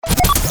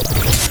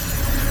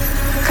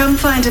Come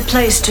find a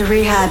place to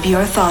rehab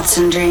your thoughts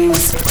and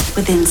dreams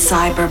within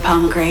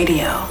Cyberpunk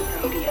Radio.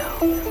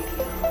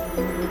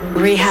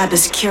 Rehab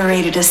has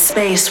curated a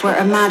space where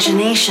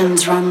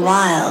imaginations run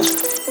wild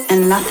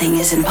and nothing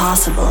is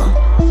impossible.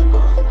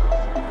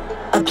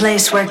 A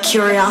place where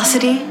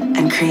curiosity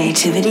and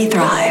creativity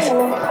thrive.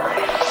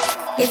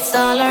 It's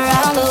all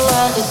around the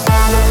world. It's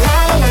all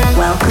around.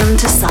 Welcome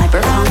to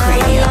Cyberpunk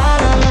Radio,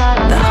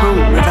 the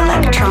home of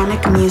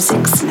electronic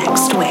music's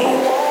next wave.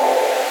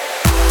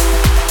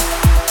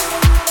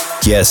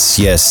 Yes,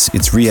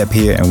 it's Rehab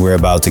here, and we're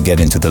about to get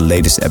into the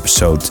latest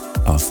episode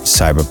of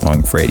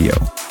Cyberpunk Radio.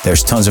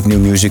 There's tons of new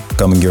music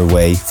coming your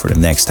way for the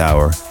next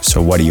hour, so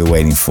what are you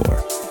waiting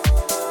for?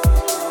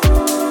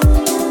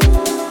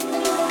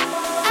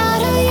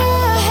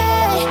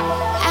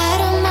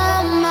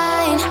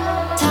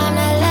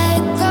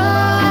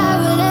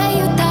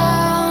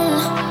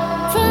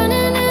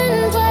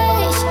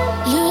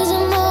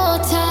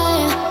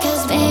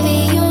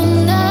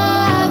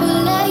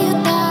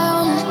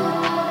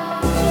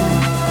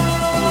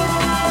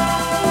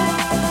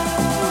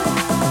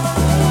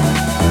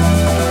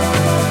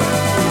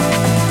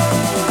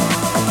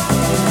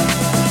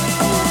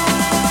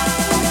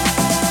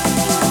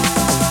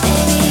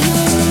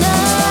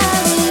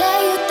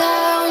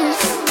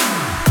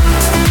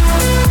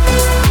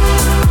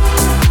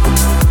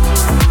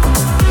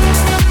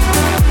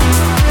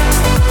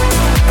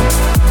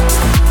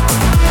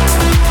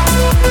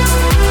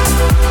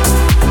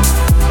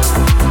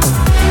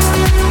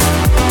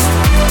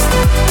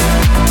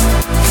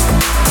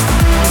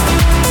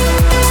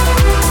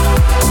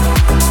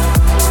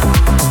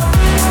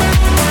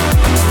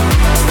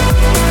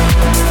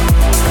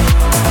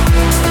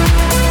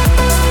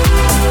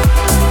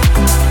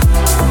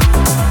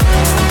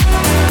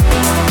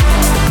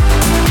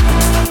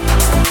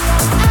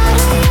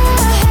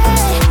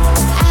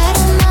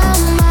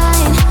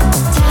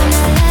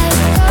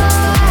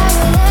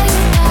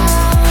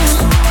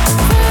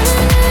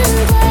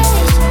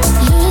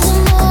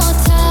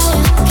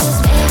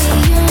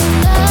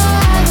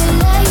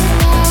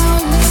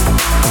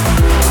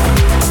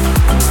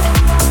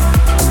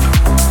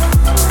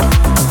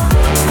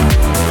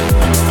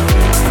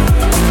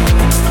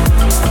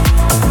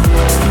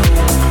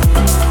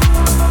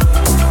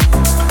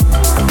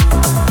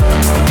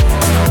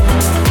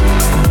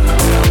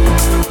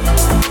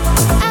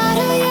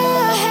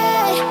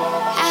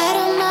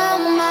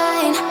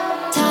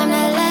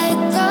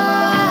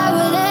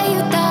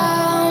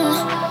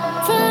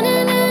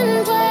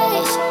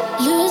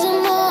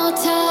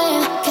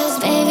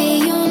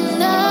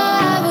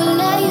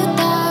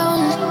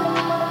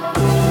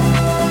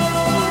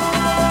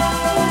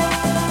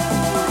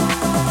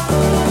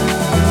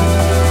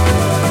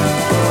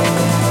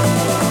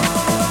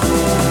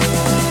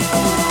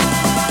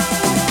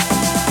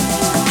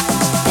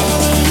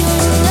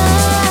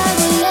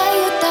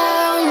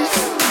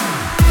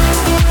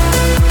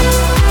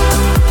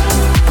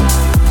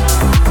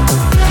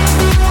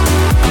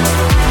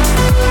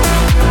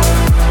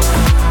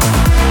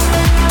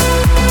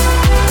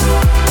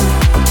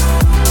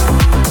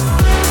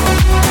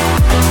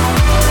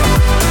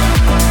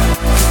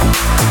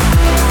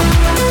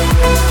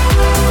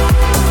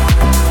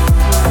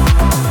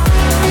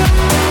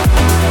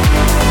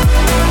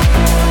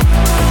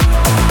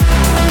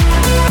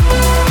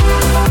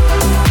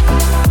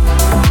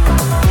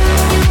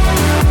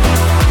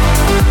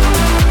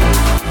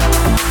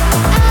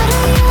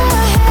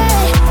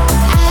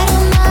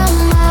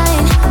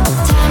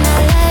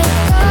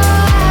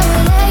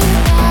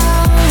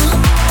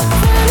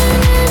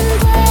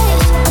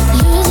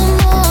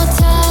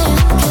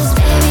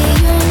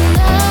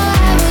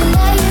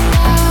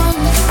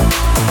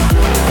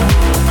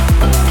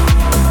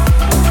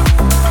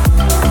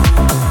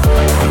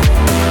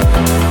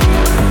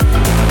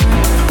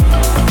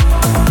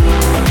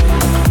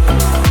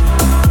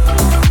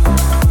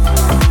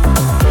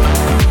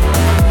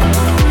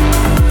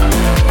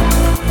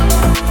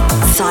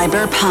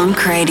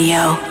 Cyberpunk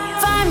Radio.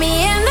 Find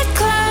me in the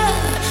club,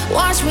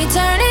 watch me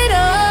turn it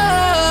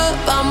up.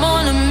 I'm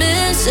on a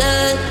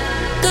mission,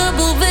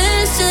 double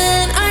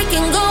vision. I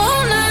can go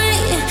all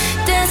night,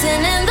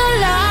 dancing in the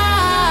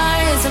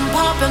lights and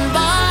popping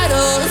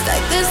bottles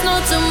like there's no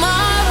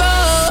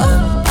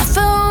tomorrow. I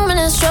feel home in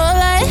a strobe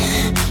light,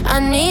 I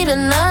need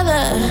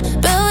another.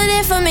 Build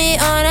it for me,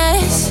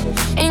 honest,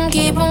 and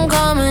keep on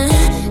coming.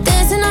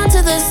 Dancing on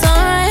to the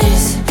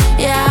sunrise,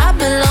 yeah, I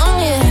belong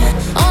here.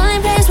 Only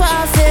place where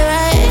I feel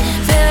right,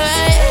 feel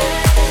right.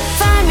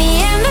 Find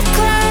me in the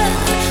club,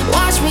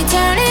 watch me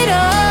turn it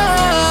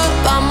up.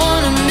 I'm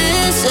on a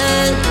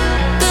mission,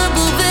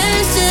 double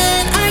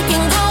vision. I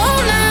can go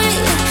all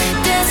night,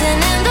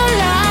 dancing in the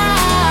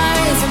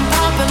lights and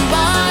popping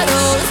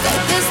bottles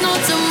like there's no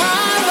tomorrow.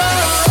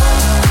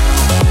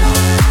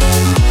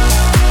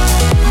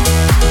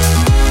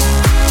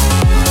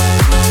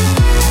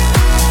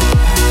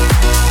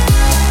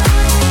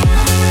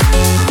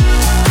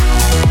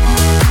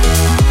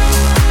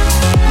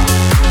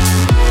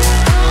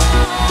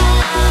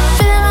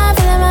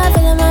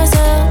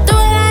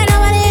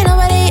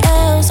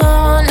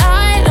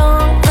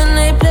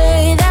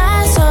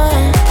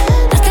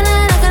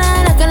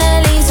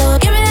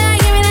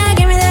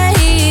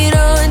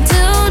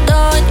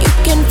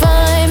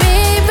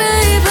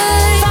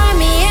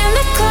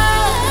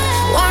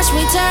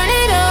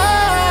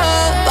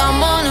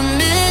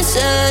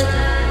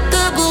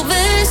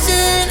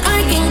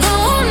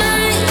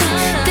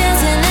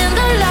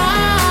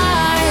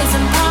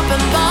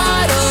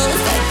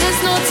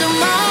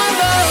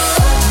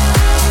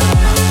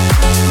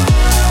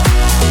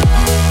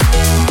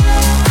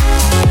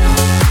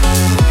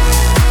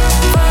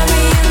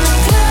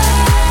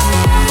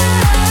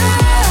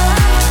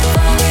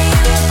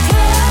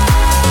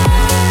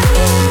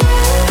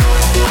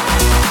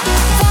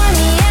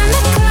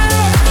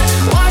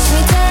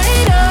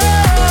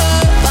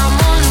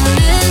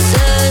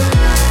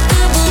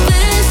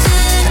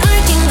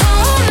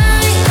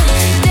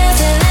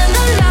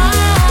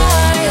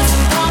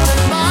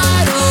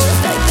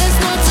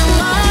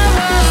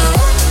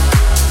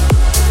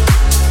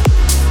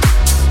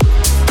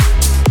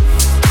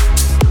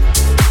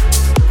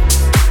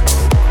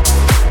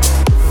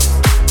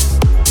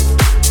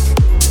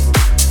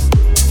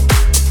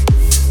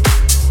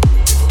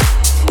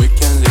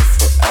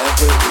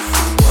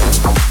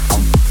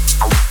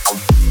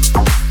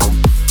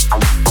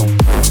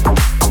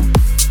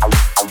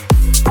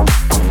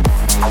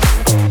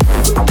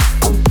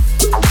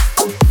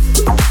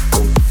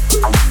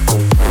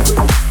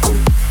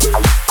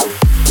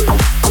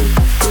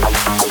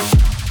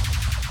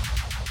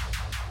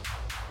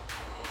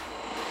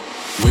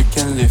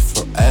 can live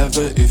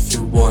forever if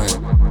you want.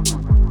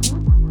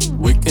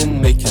 We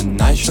can make a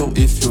night show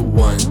if you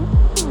want.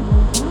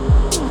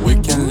 We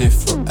can live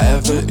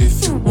forever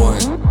if you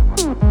want.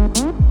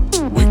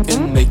 We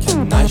can make a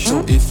night show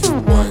if you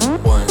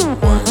want.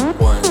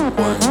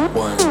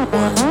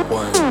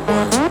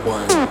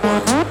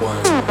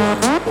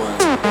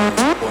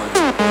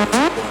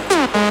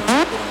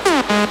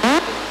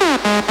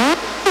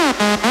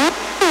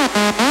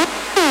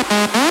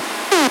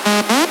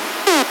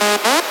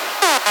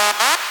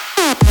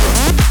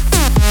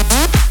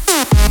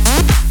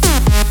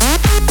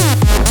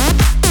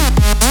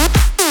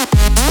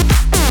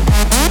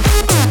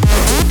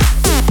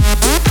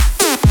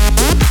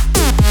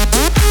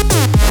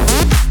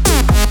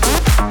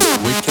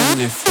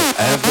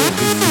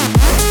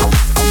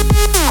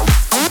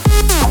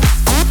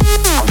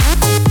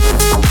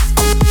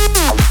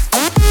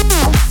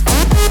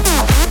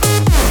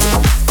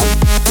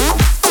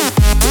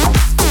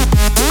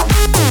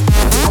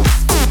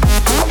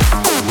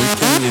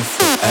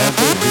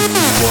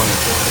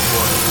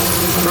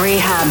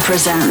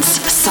 Presents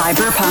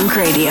Cyberpunk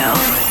Radio.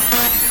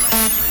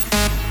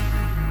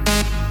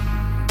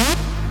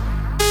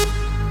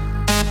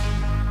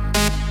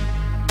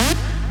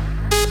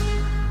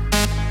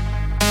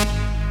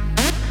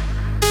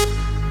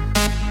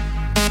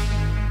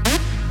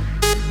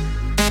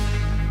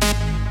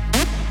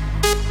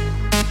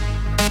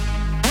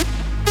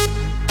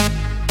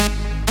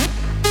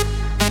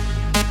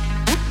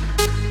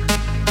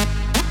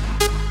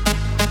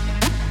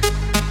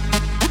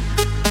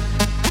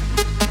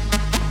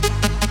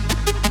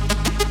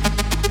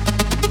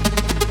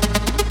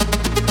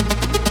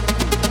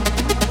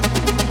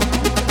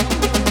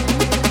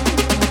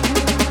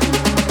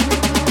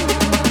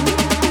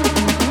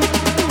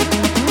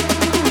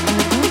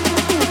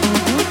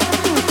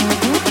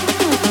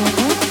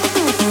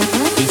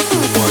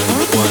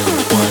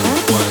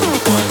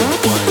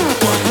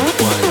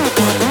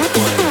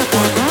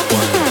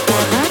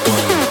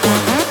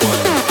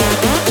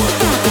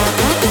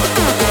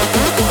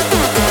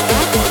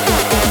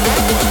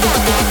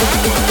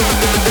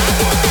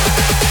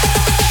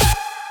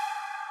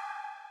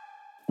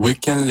 We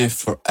can live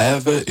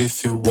forever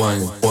if you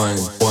want.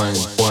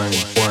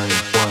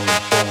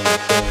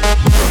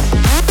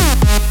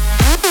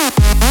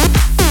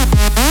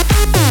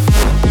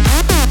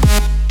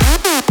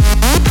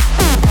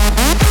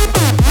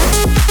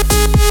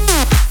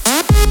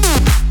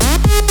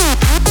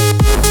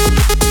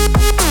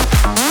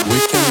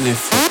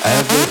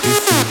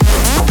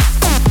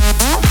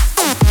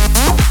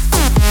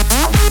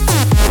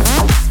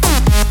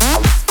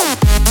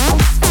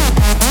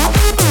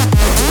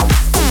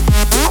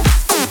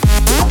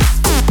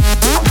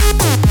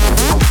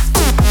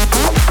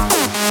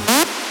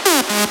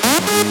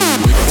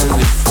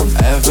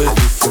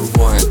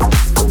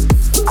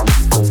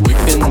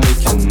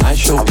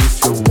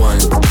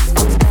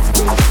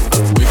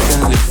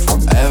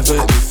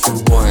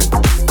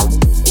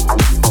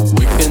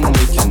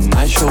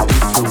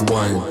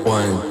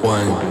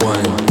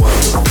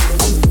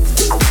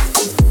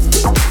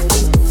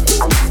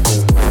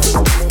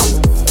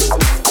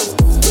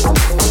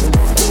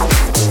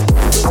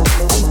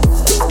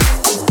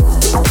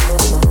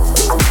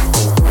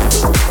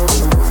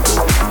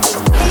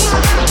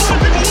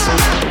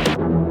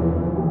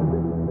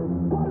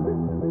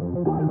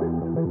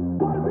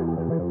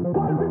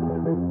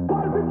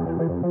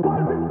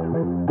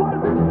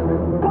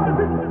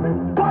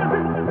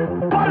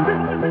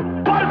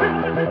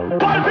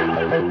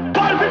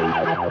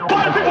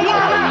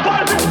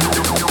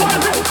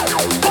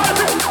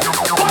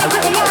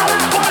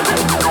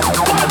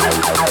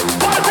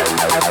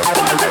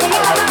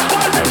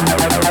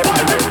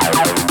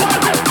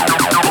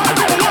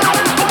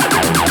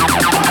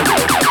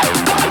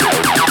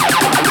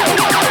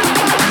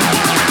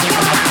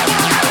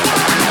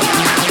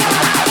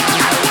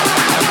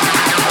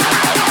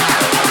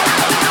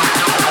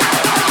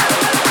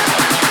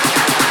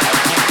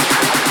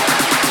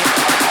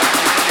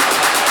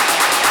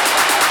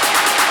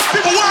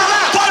 People wild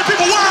out, party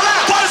people wild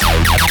out.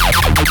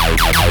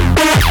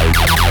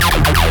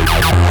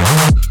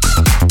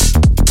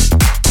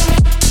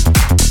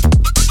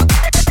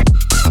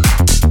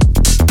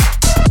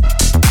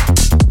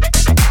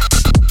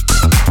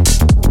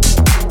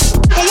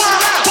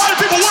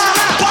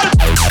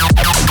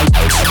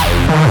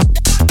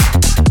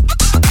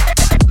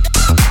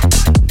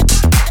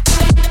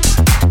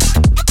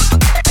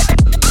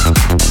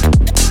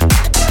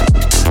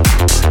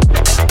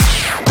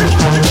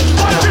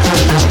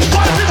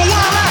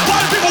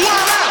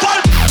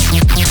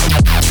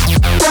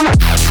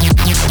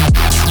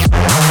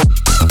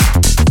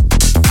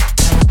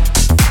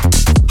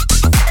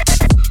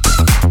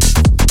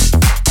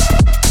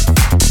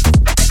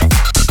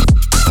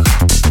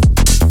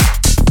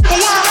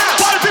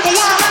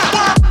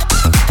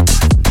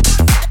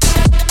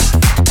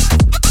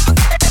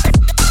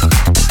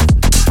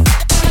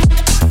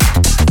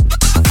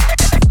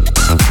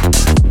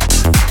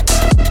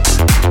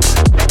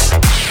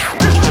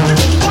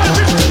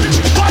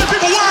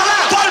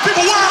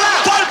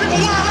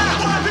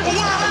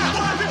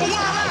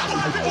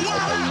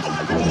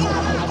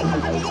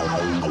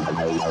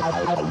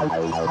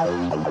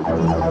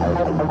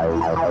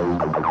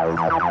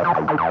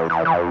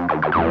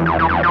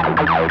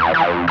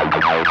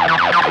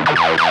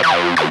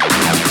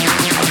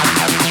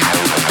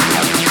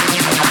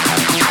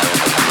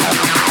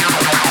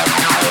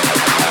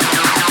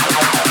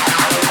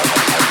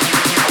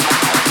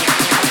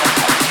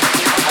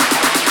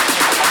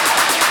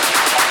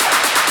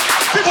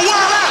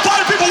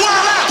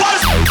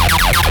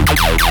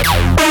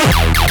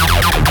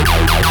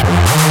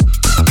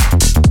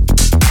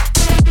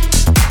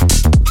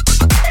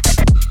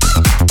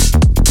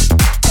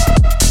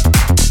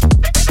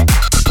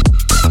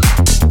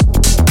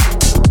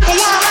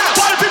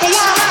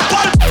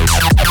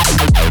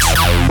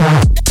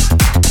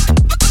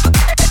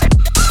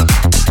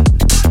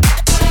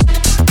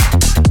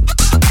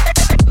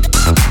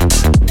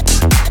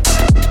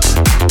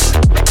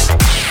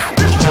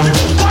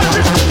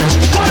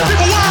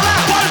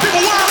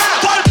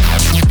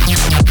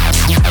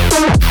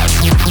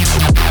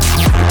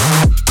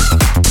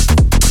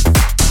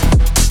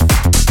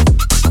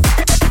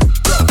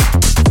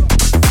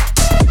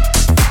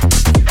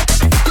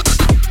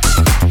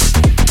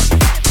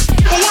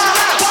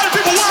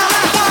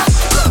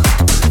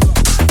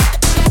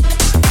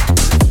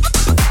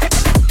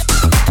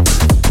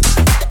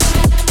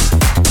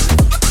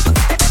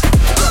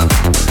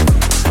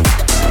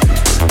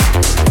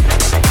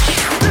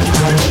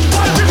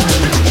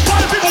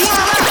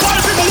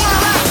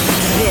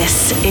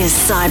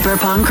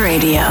 CYB3RPVNK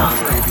Radio.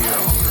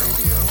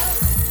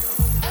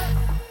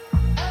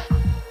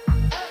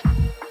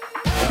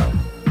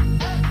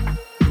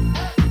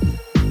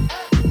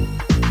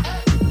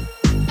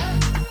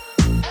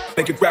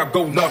 Make it grab,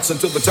 go nuts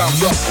until the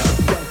time's up.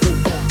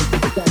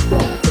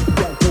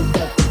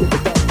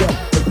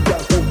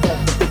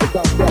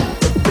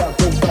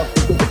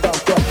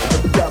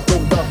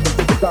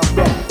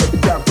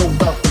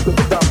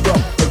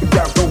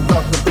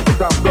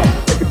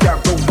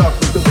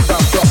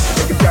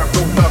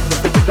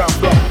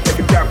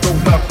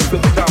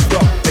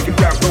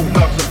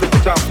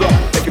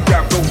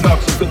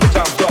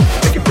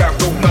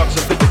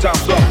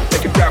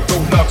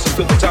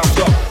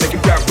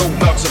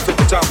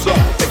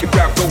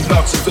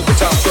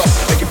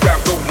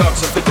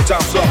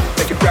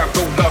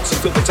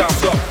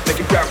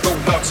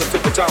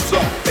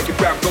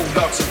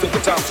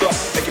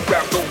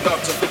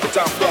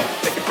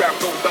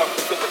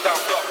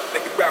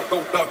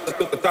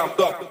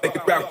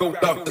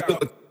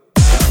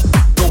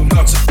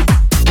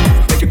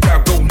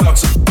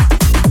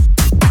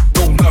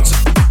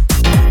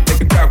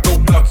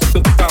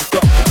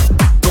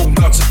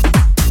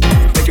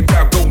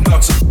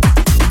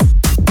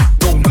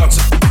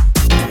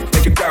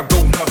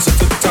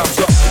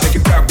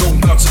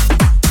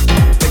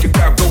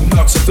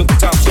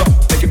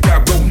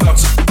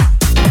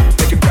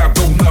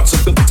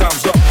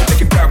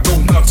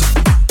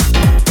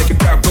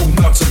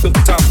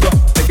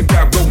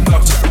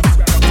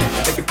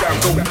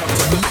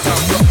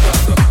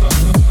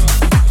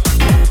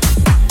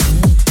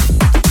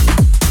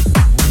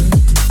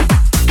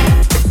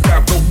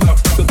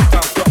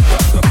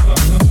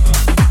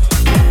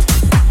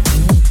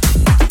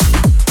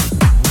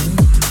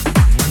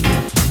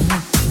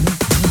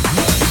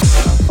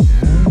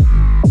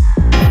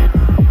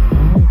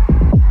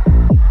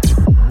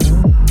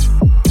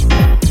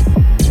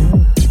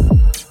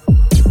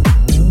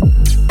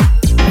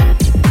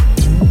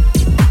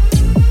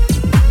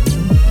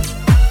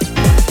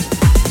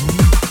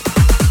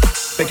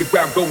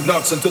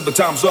 Until the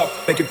time's up,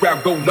 make it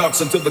grab, go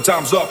nuts until the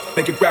time's up,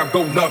 make it grab,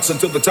 go nuts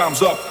until the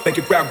time's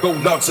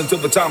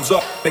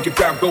up, make it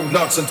grab, go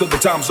nuts until the time's up, make it grab, go nuts until the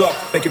time's up,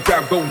 make it grab,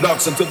 go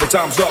nuts until the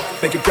time's up,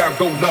 make it grab, go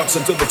nuts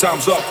until the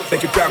time's up,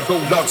 make it grab,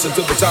 go nuts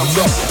until the time's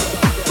up.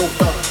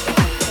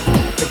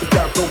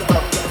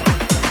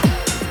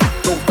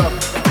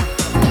 Go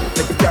nuts,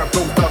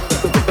 make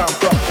it grab, go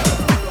nuts,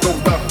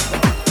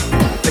 go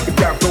nuts,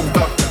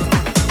 make it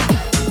grab, go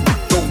nuts until the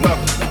time's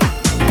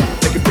up, go nuts,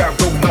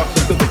 make it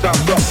grab, go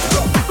nuts,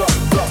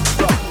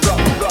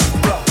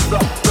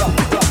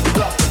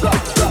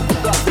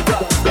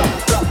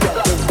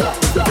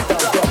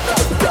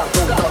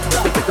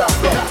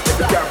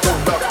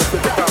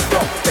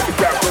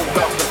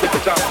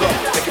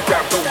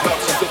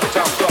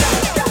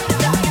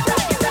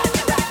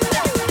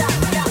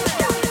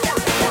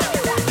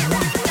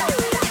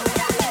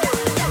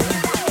 go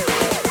nuts,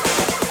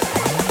 make it grab,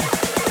 go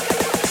nuts until the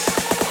time's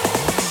up.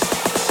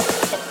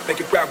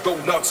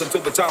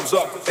 Until the time's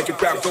up, make it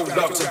grab, go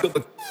nuts until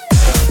the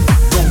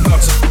go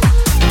nuts,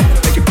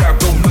 make it grab,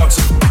 go nuts,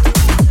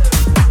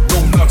 go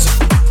nuts,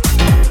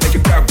 make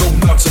it grab, go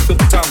nuts until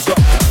the time's up,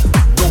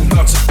 go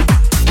nuts,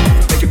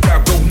 make it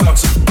grab, go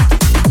nuts,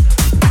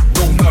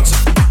 go nuts,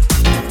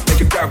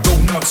 make it grab, go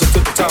nuts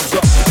until the time's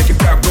up, make it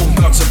grab, go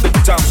nuts until the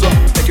time's up,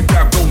 make it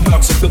grab, go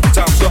nuts until the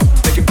time's up,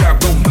 make it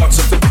grab, go nuts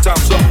until the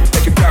time's up,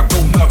 make it grab,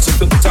 go nuts until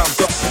the time's up,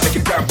 make it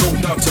grab, go nuts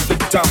until the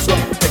time's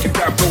up, make it grab,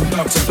 go nuts until the time's up.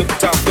 Go nuts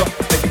until the time's up.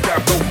 Make it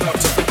grab, go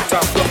nuts until the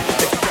time's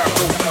up.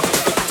 Make it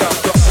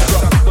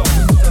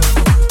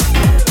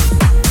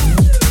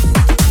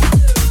grab, go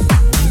nuts until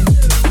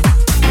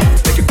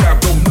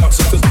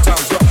the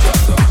time's up.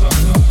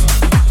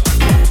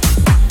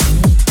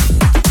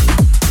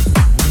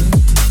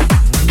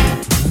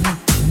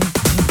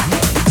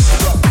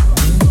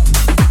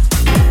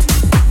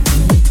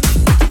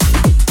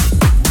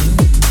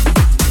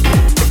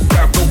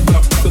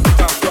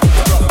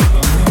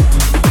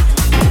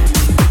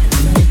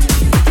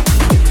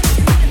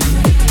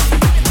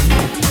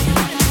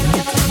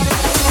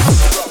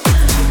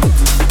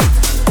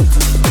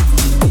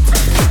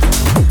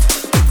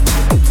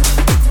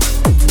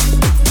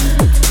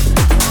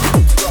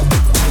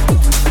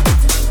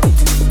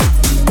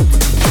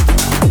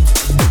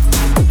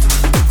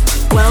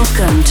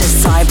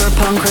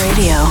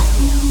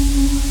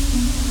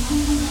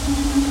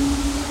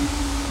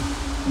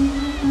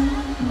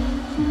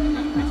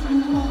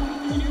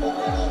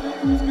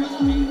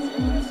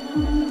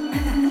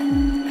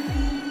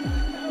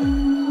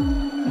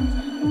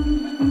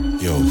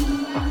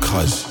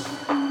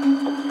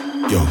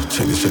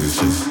 check this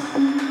shit.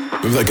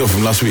 Remember that girl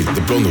from last week,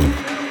 the blonde one?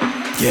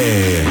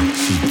 Yeah,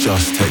 she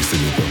just texted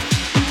me, bro.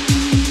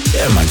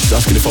 Yeah, man, she's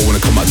asking if I want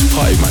to come out to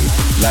party, man.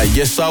 Like,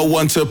 yes, I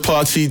want to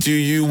party. Do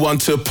you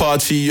want to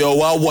party? Yo,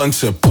 I want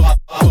to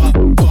party.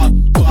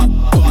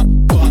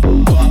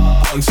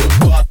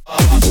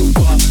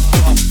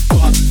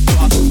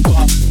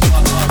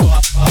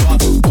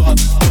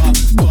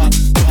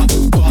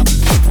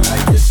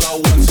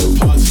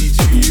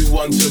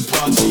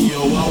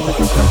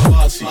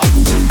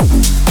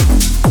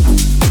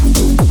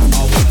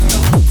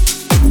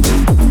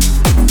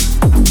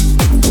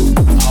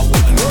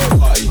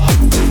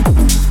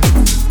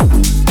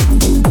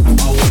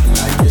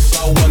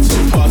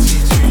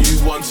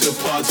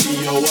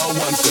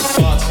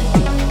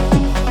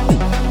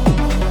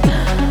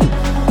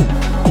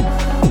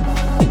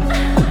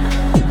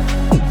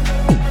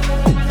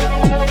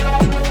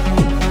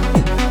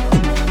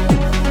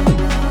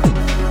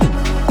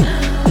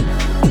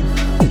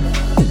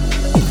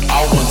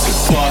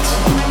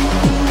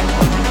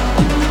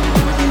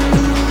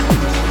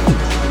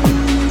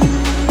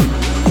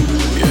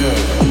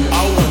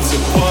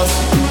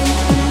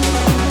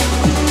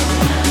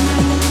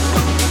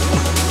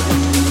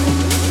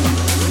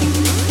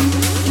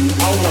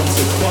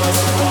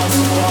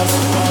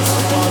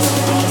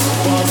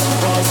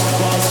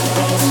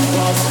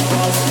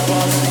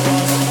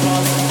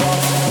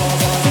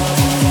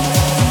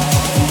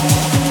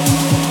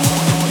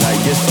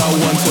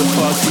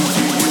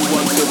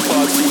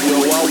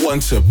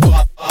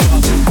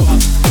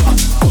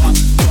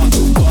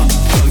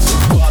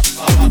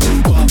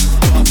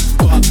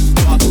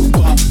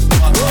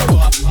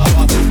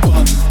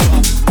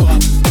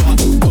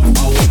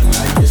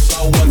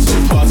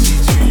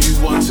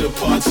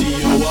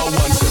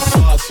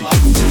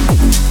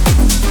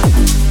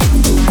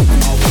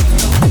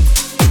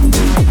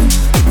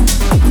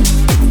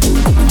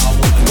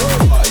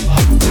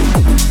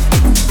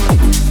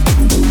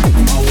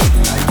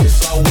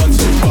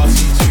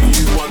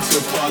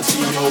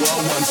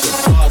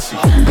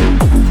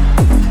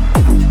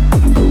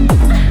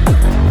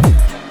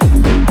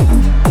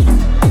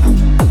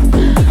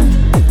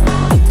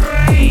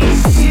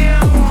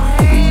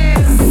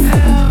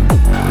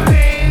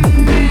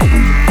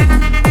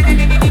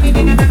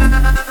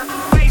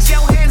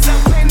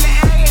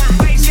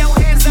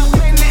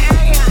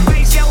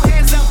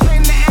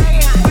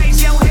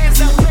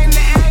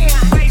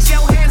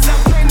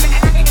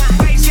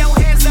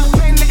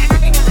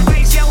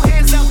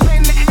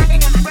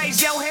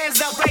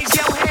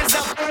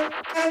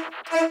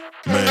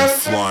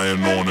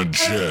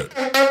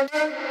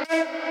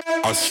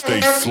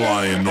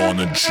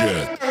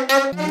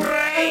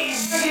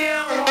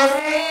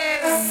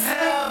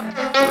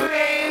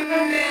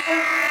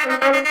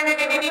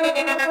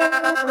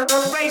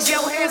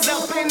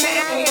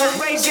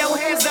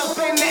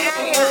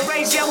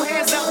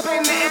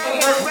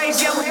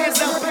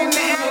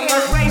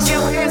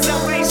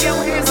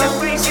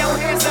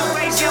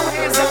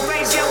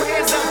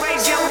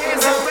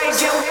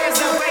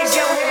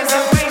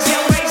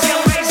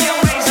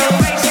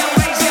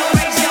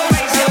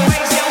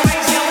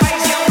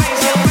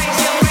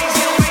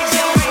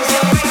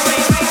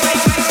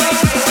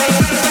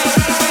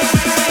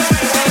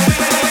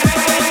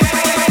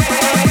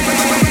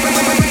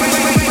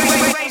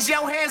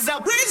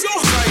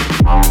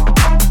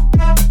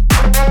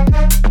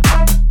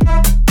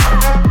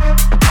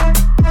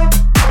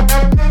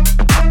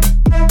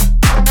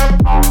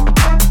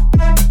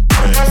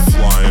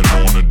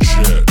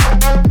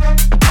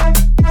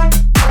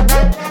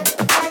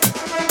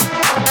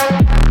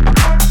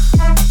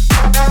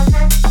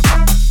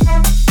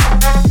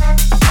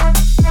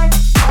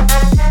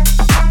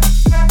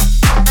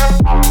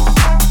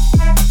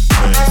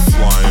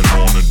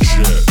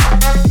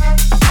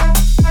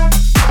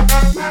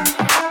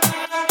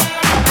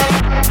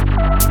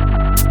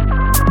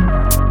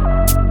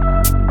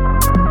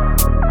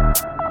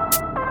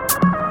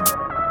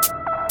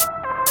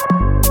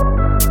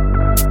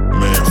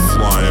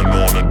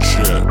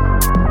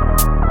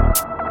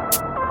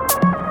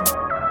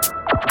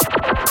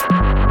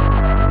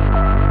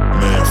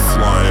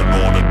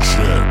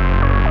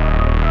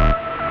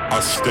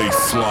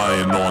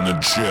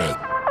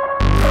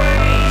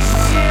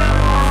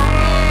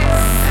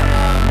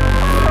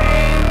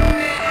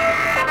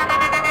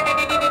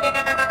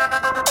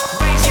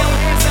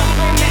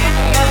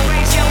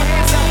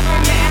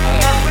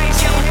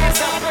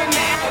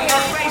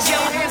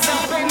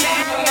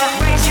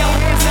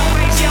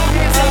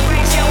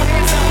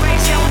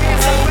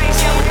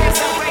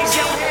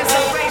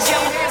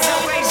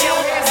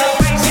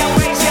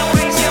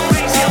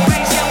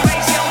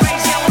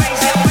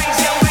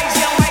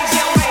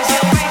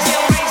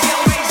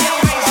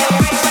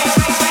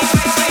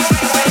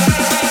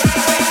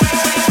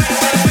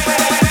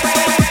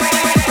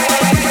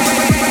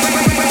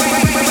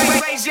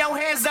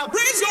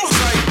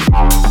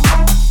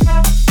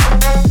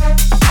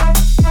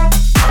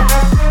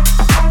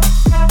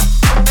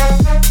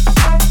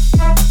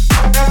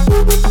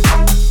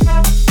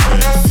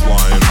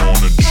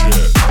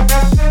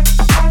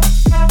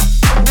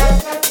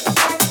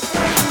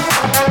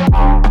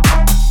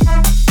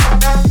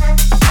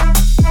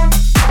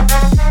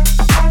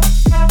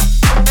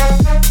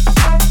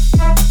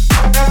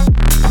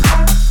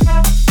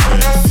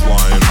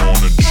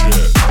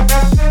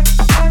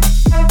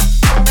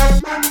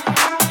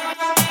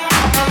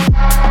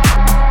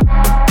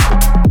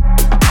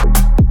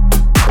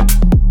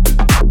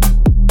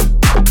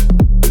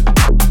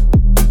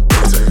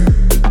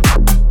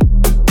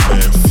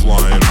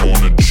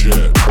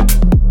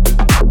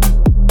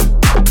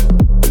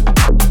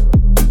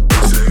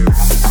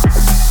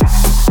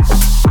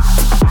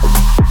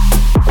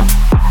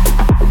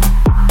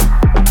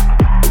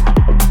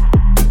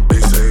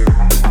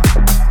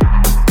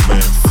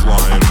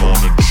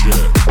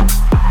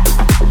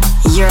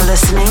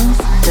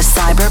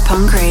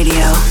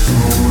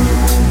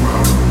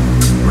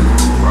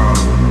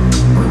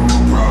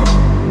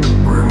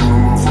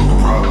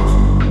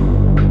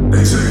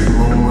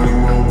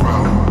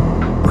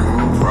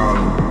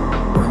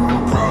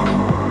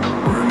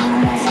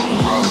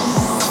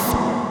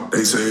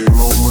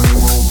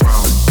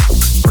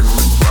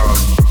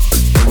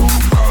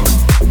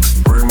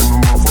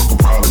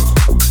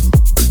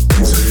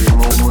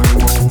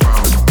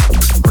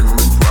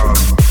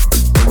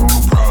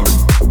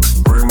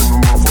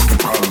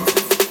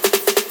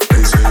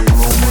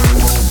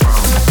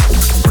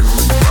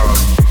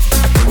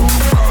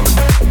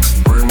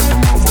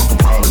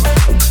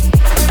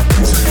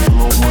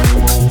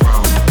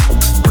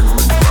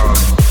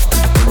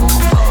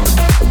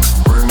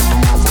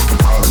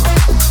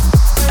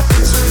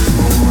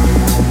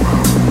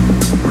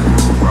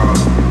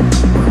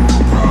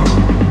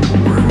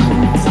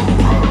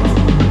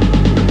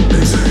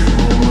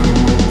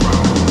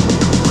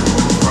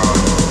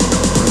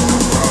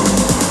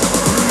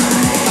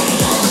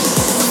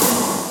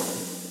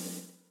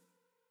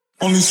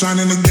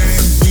 signing the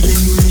game. We the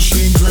new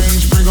machine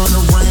Grange, bring on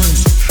the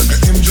reins. The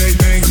MJ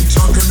thing,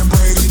 talking the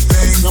Brady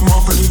thing. I'm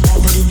off of the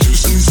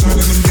juicy,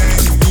 signing the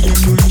game. We the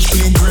new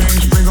machine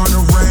Grange, bring on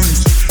the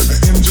reins. The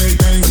MJ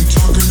thing,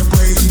 talking the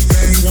Brady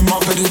thing. I'm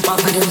off of the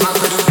game. We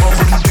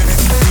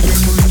the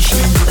new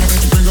machine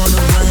Grange, bring on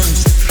the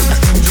reins. The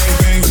MJ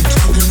thing,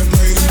 talking the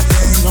Brady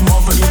thing. I'm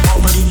off of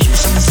the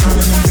juicy,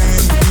 signing the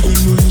game. We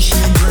the new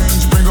machine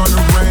Grange, bring on the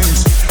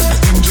reins. The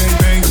MJ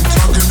thing,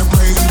 talking the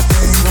Brady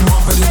thing. I'm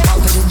off of the game.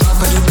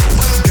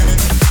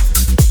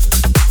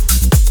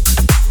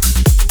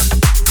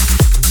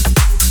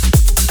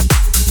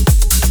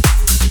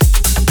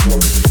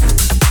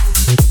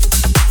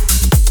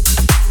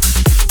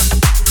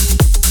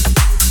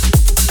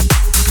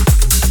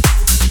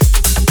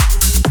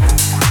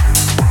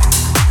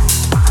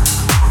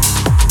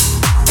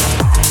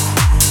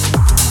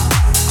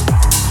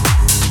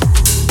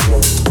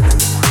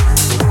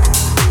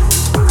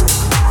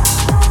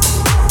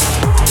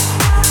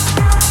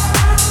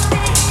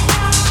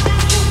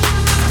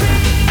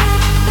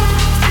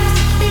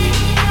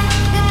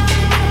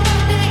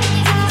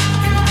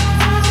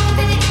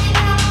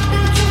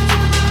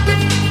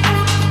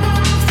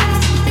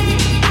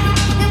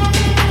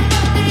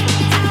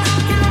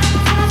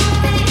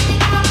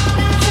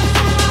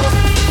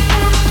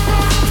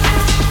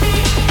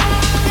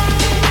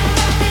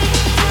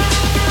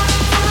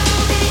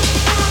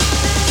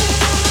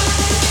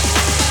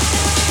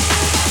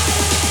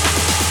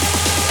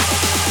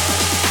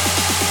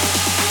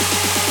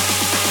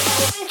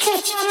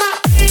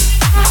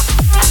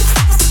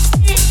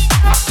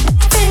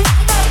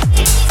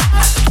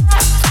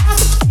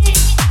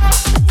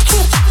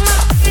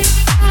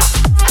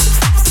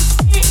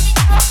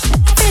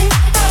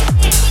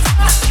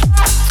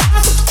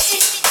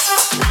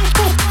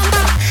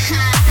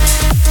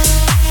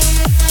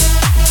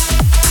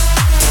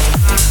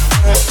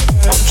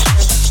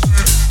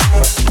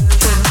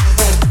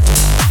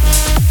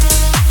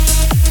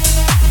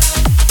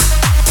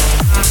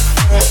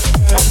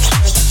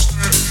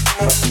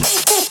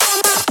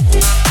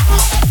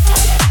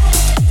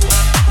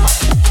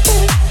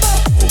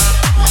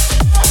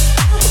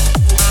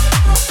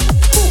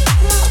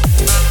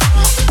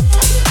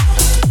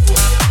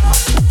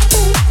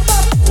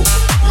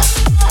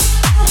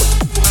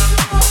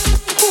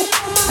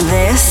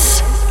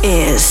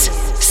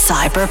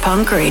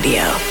 CYB3RPVNK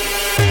Radio.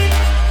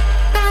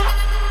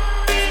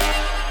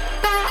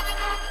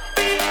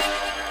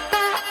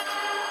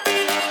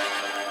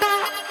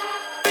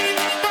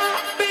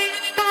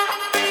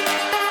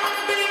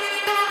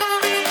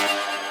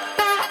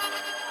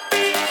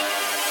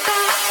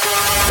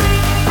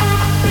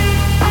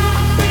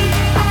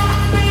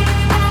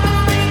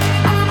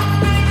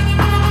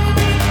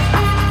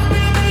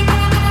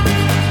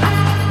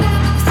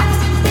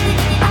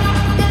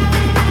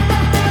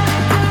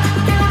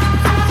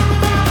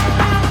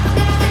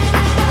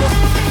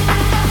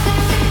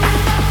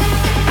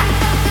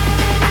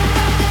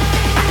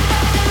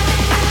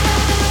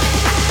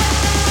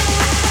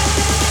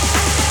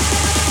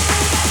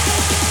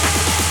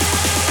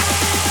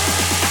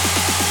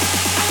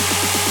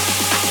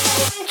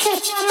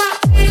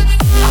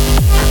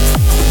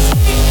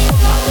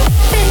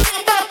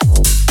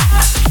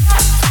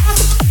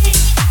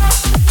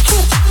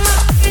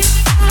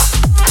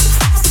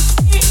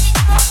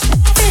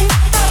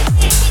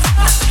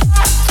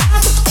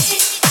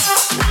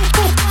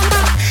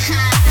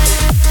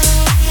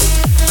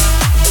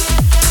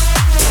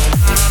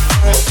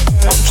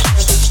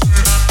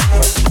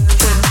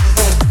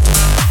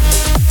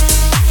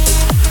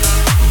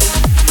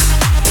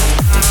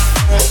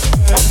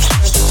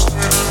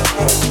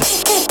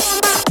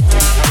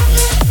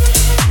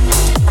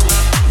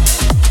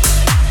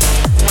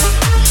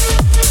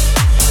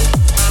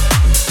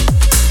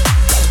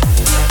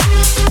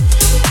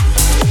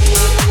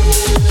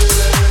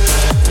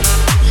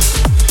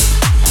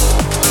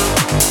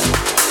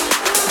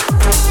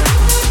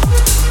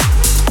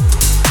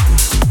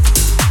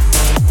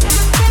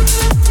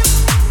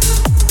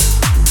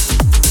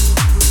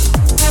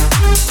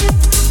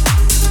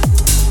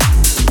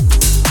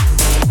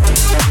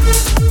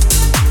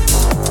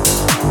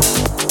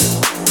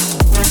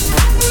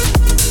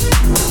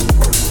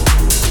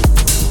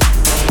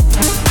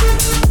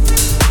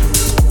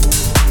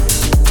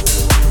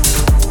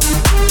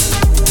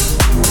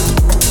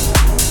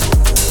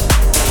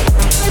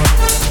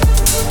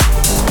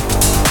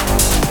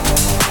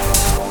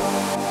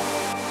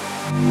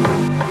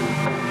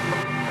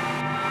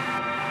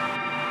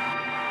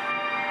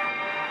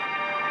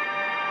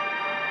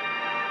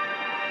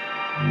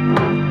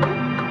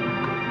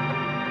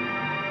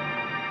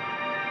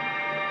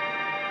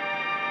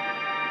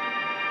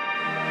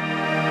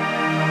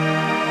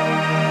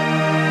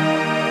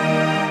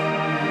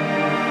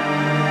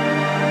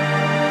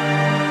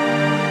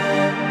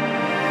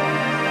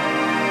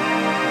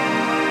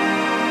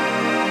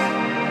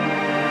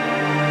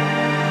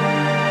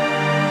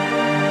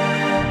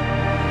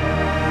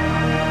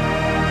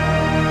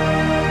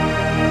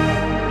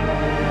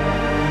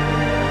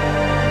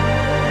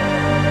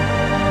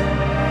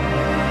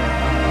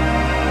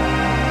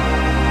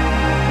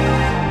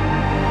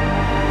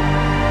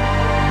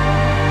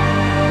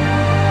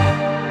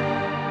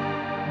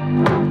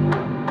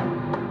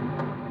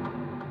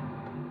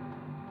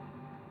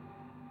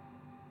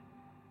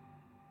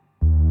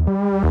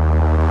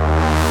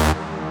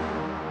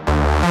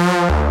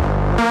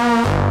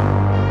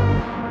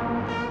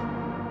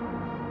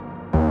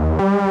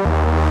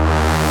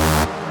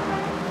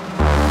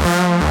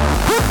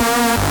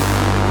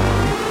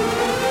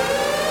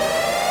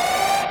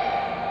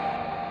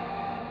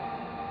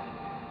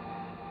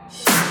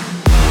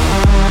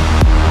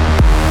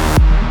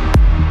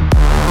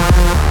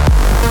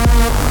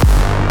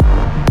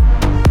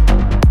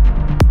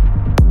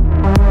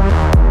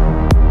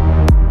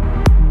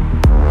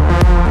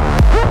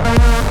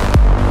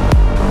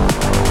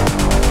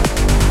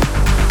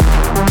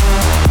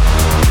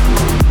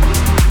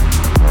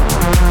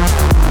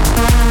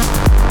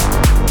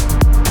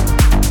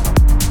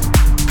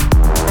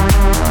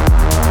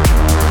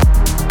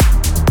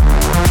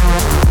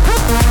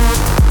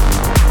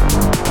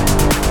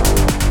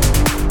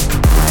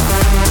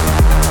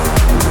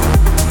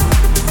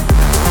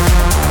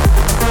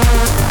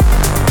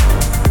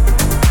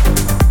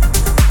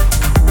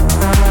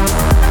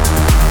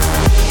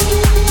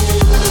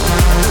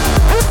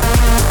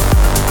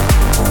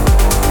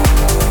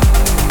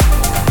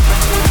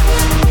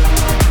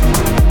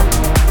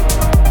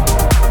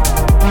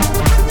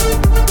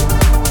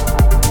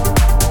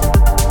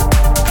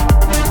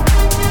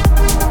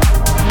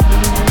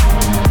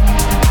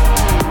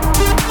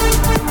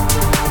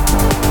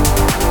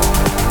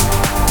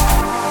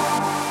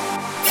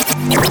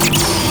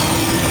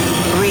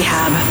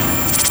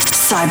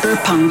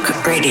 Cyberpunk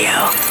Radio.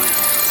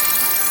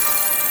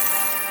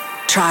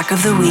 Track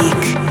of the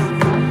week.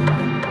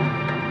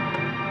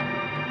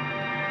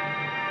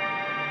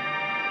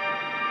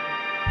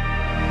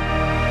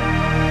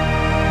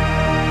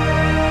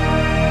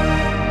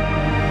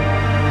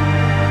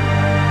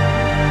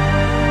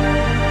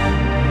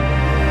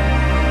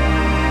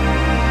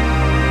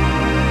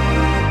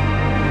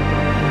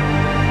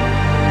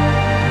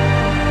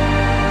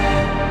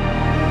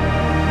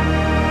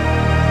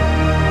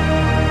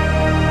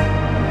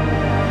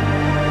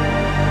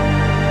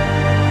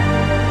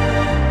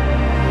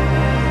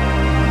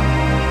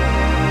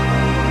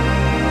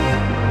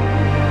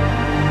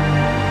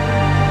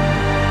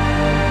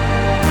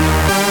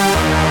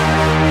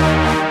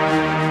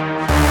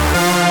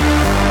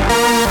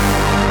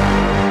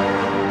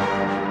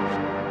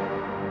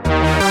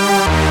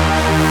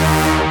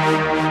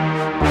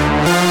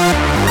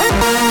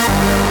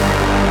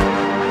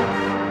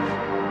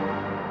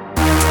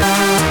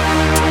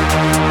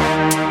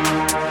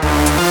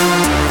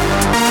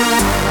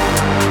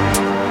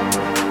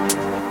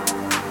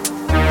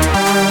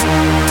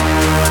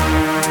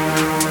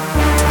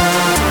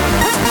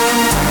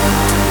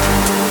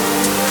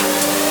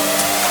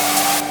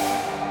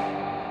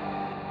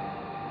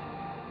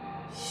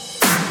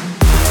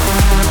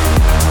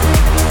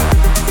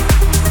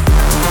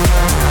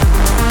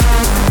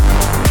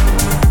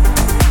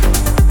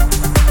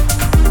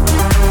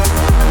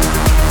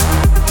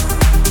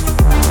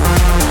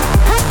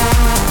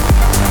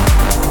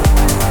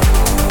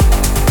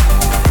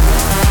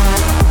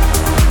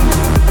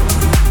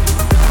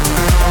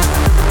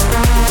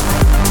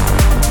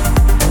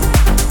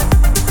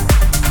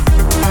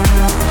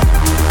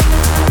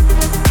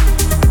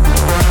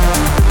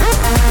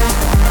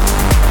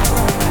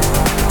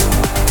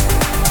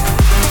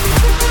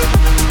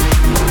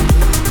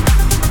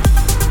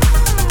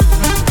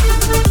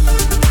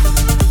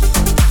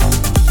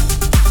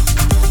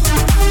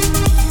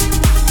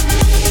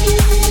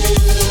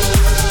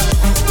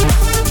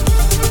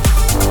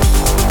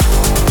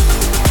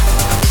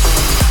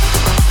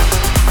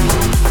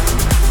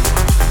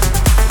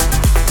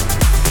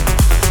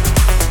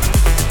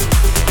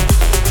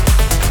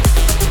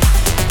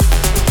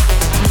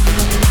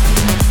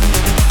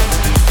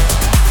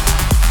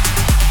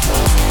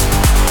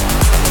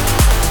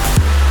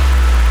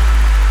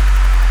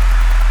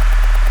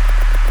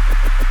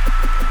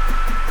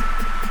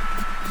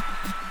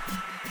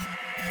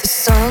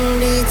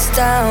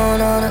 Down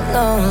on a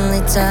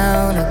lonely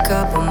town, a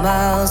couple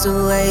miles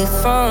away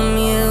from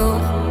you.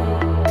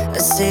 I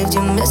saved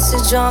your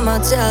message on my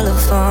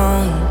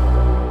telephone,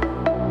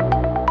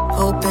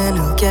 hoping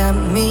it'll get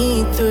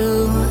me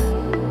through.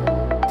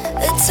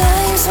 At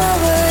times my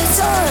words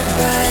aren't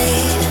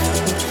right,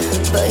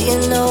 but you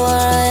know where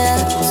I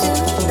am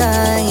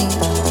tonight.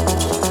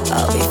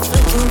 I'll be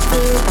flicking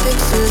through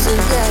pictures of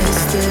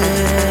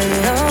yesterday,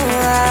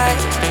 alright.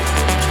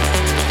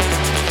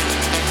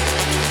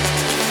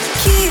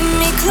 Keep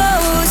me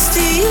close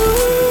to you.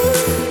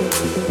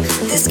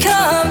 This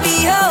can't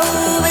be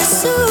over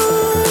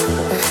soon.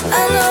 I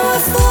know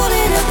we're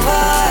falling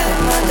apart,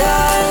 my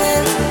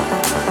darling,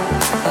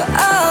 but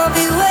I'll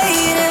be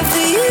waiting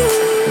for you.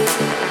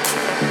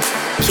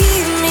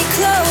 Keep me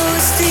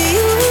close to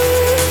you.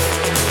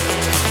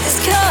 This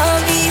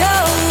can't be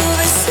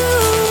over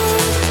soon.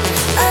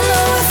 I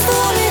know we're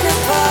falling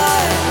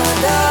apart, my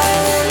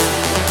darling,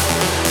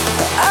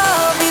 but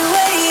I'll be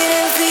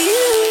waiting for you.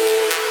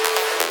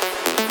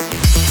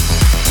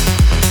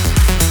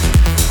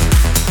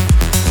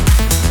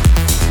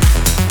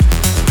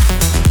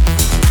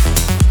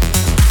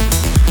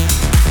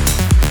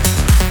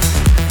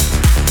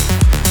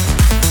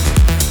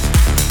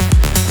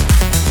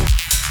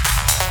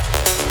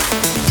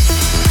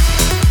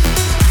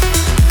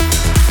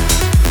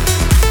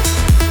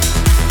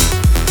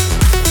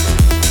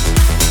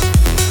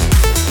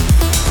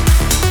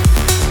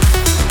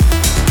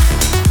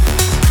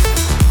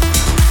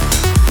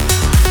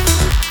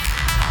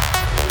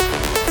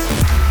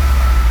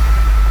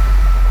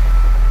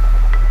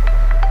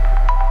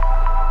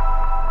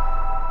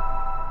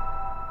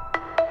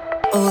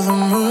 Oh, the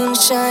moon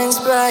shines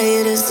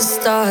bright as the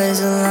stars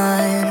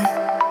align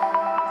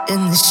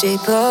in the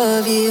shape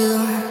of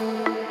you.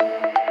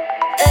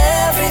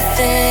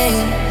 Everything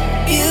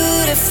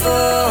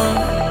beautiful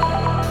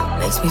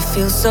makes me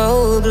feel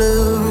so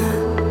blue.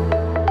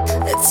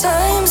 At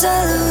times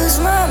I lose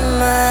my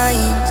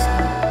mind,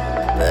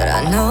 but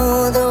I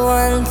know that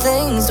one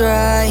thing's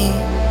right,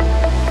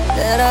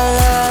 that I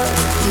love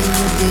you,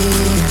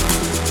 dear.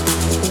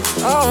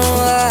 Oh,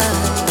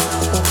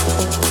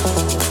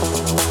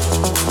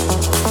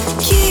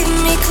 keep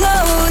me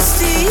close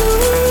to you.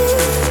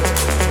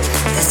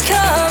 This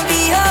can't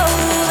be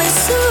over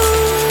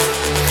soon.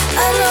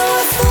 I know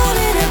we're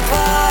falling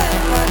apart,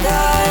 my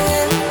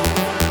darling,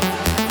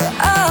 but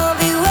I'll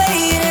be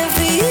waiting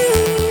for you.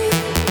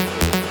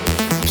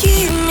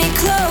 Keep me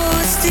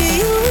close to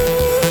you.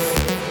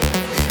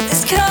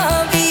 This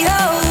can't be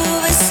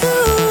over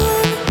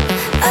soon.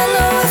 I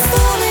know we're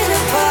falling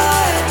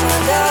apart, my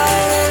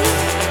darling,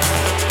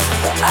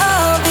 but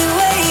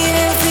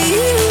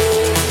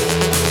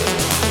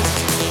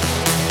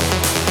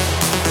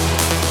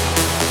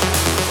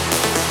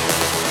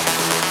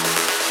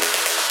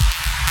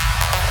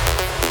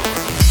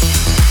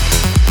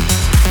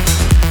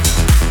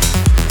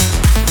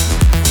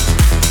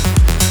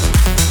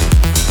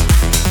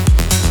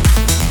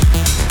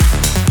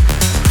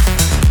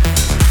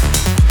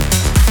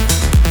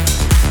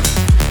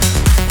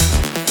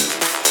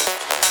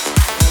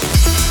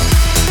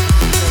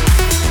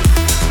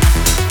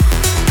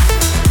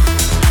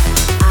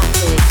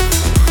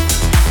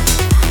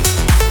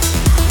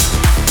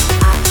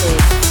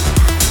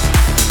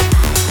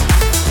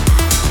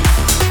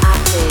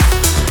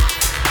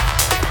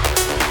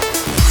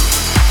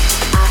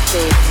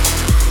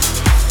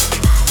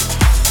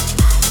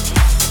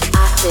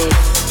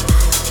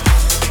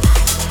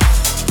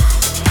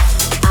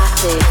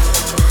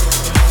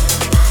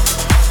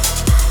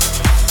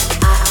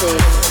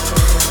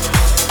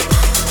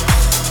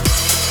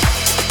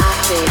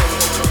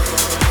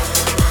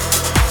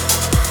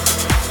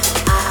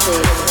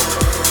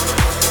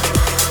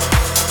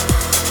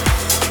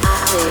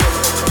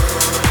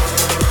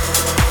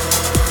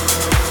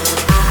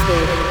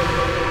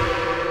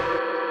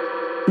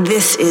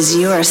This is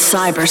your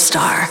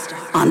Cyberstar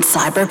on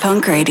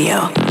Cyberpunk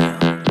Radio.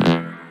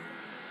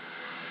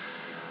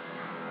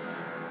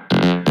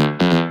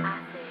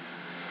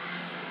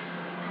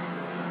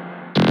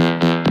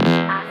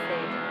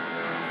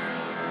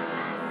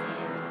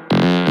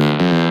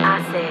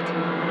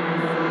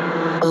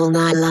 All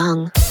night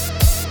long,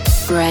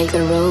 break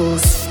the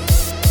rules,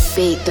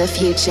 beat the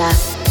future,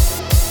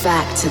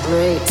 back to the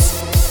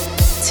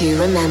roots, to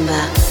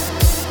remember,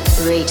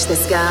 reach the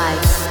sky,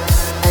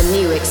 a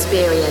new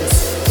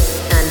experience,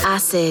 and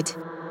acid.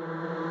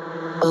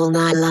 All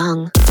night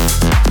long,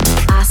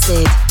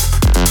 acid.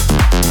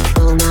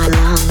 All night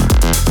long,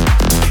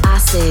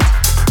 acid.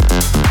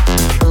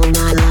 All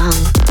night long,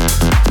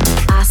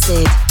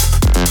 acid.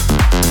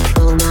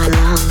 All night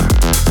long,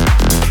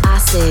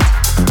 acid.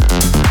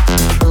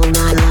 All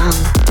night long,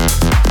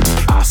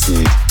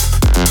 acid.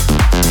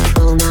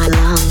 All night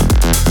long,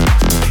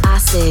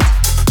 acid.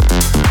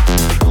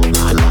 All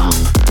night long,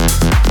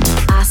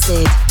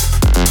 acid.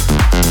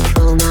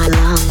 All night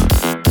long,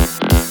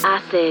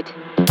 acid.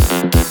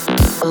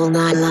 All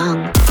night long,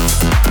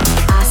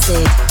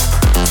 acid.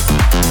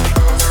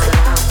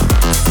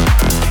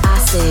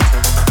 Acid.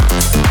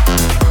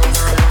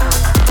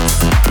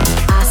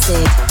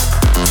 Acid.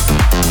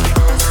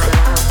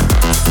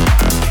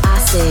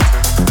 Acid.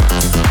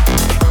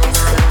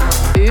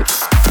 oops,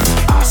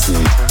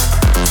 acid.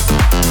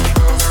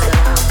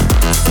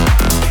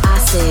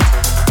 Acid.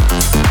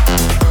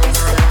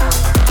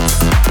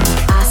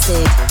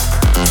 Acid.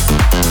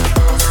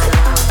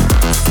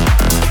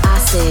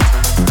 Acid.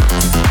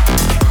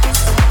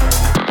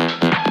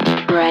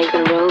 Break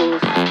the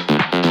rules,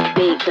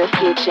 beat the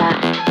future,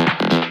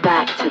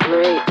 back to the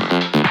roots,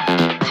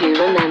 to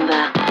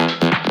remember,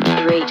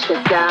 reach the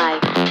sky,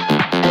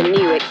 a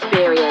new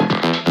experience,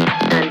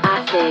 and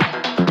acid.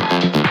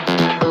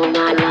 All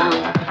night long,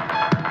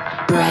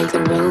 break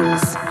the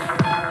rules,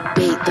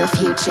 beat the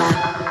future,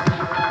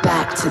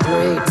 back to the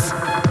roots,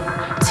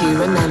 to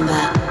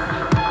remember,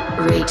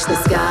 reach the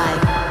sky,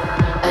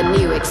 a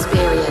new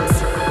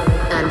experience,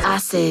 and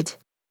acid.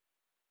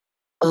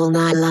 All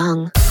night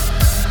long.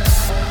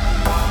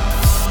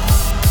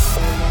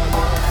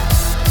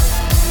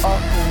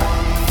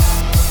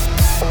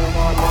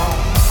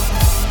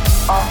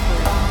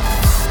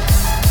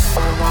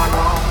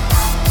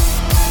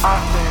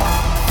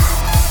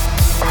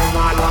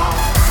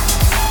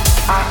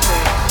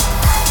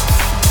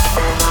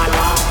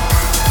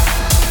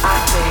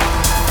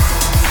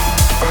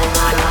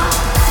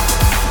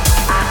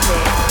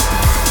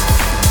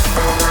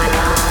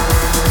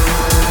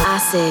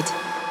 Acid.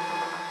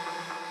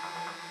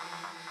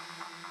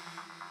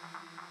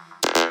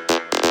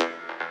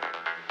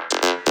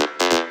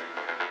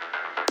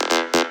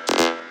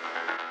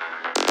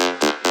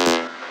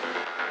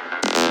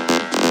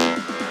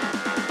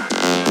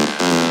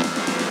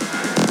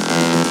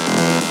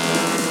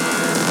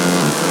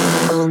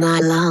 All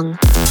night long.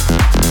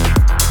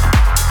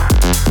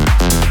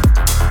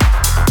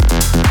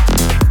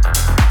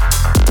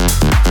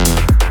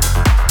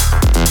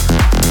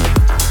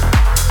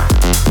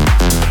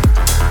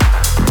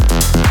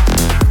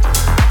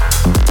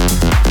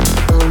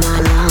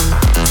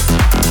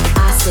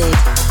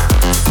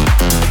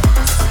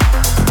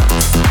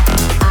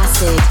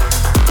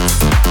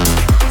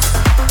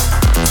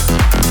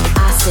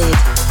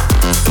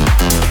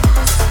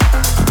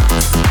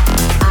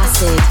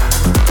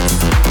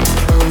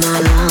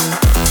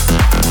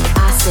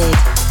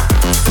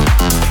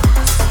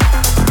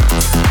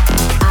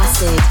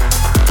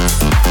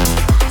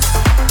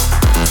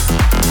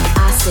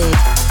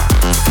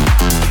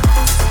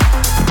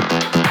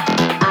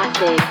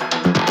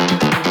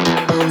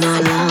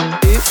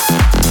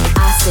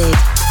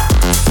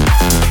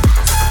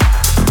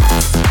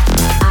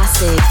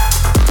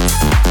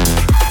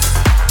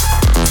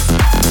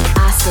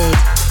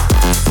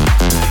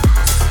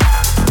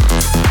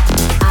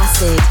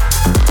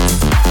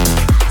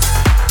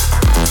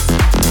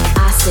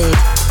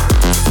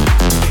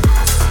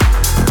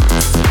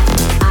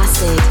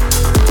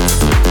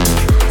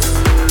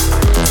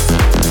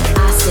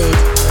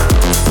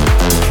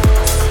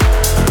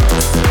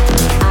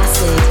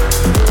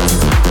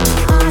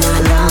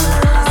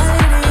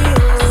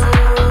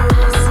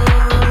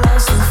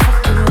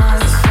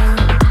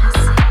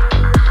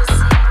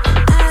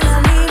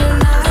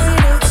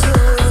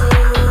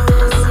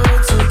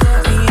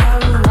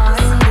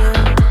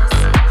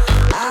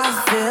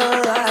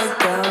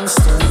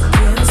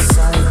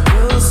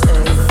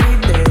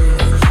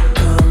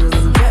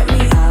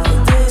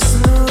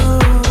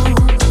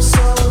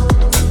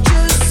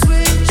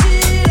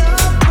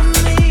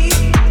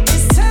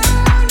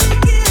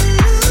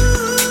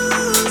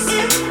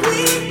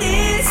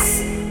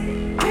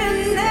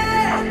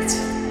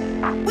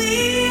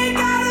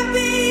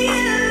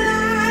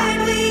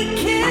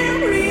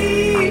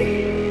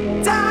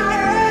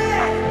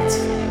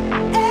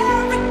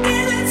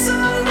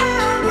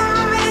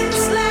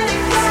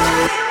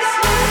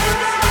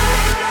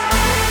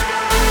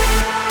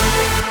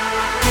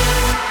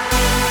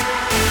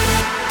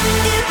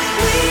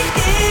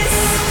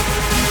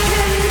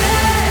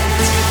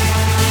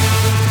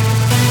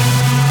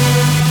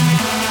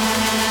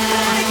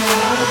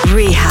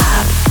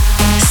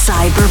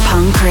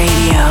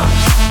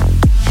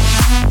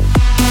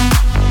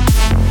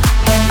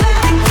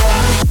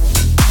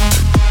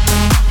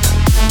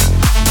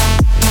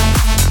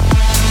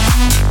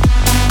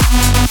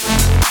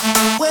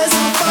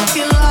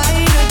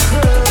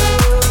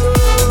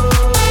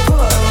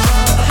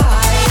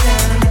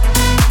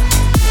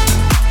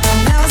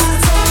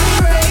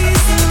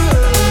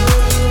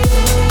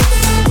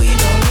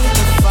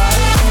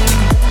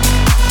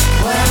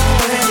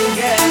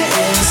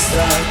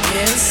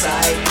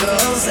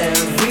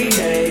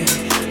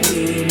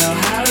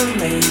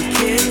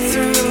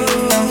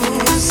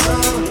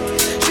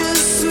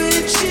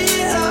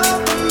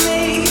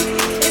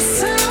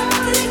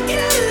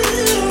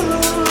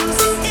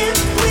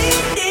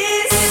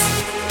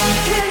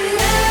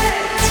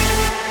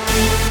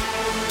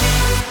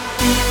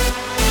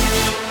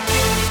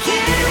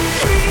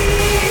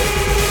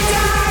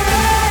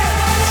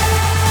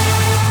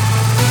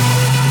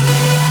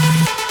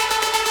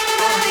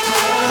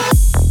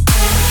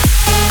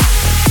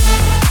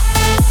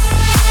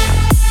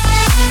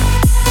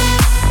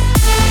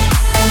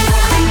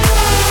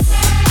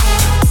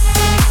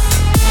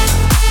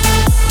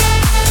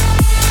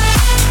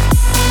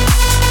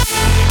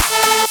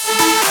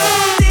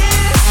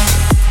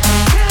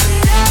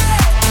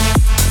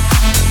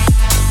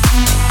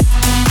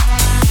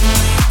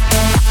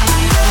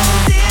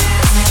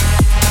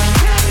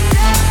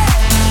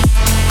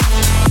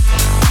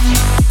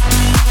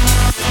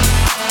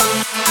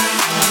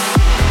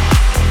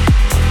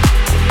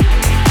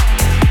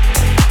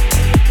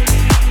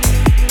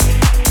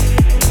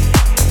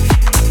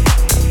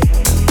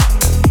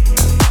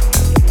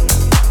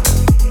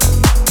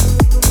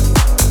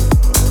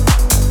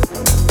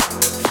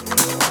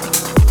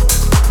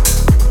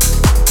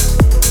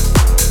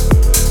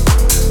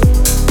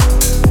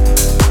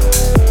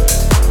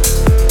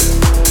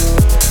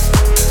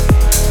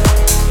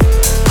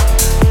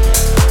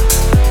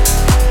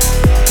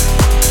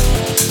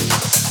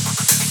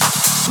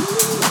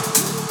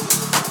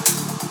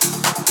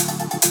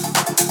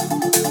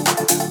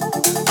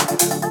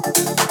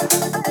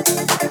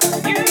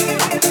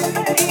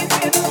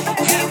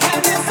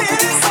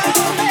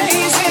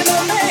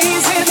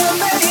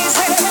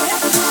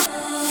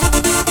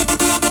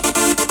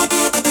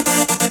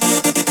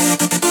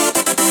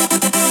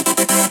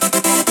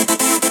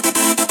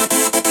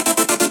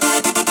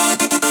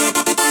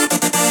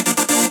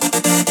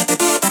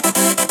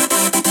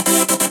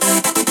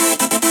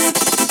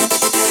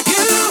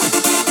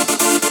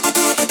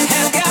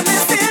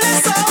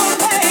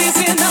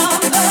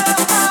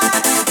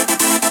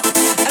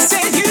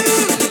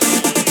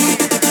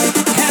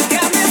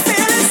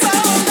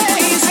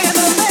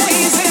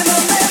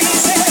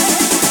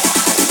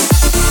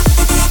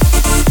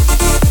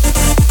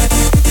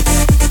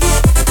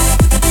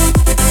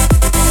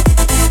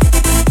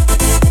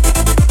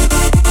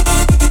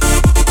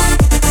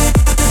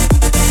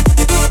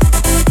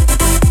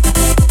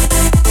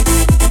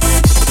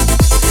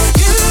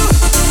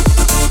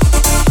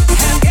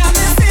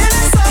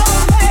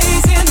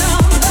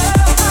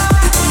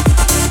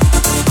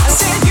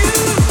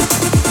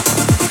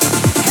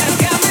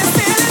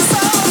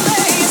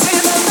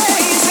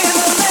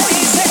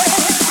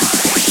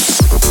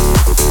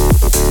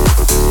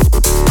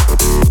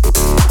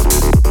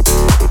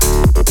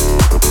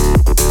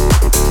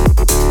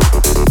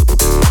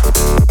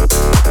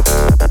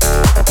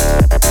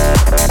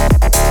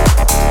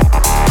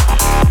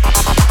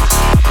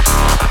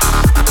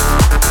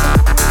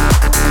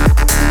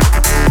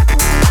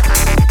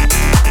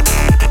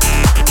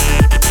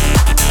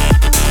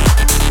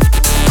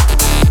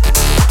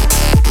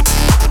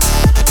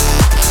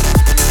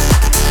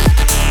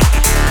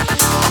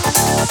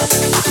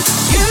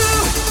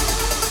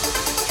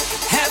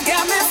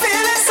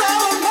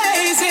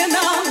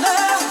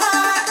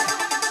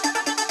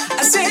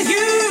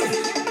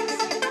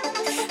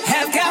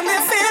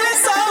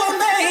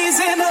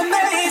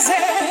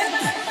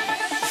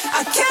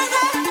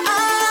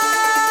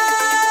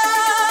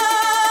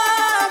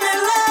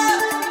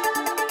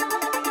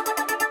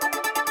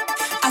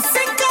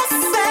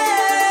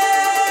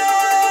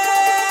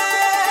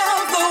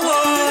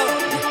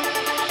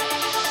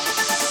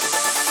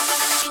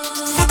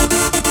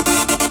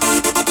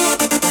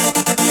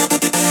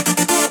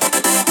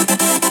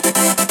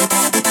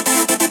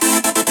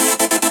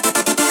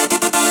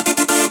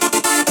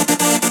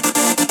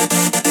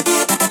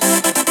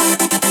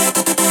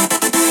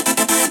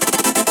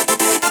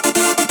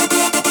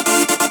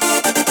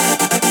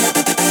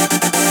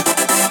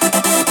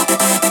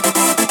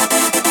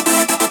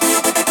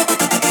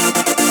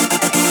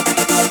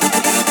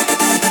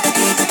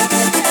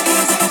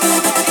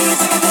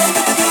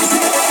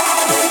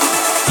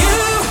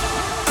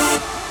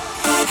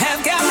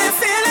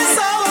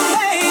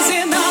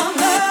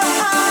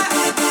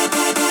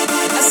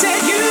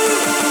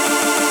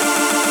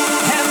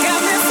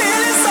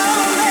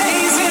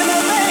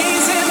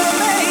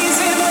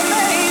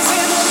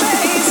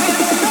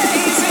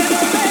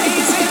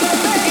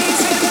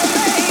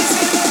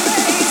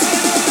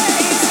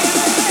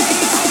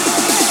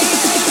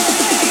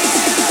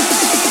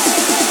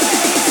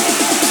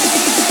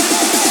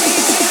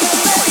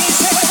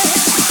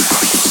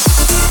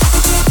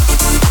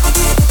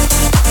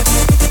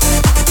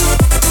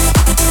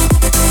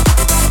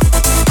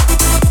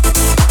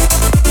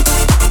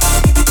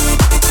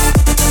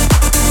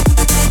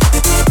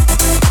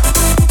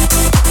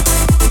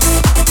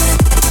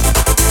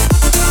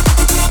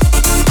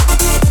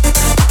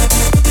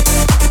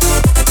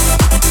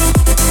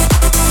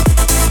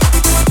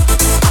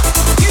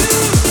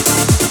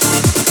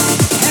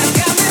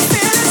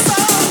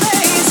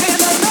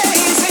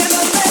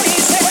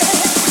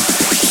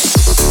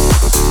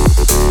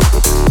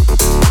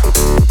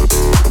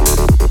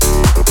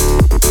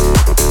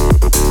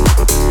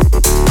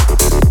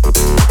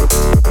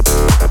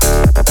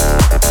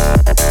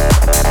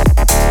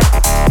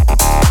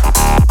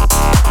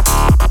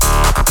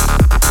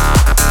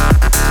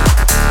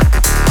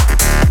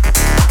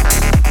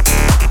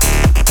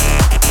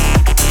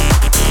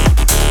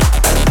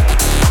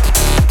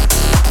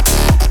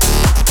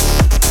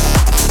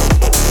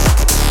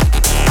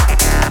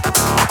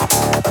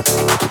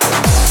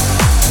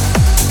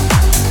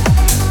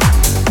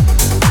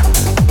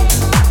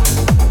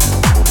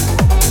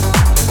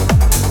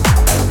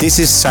 This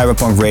is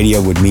Cyberpunk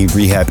Radio with me,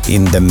 Rehab,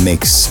 in the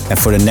mix. And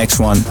for the next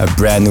one, a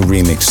brand new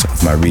remix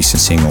of my recent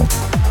single.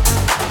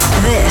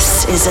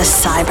 This is a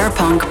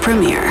Cyberpunk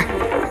premiere.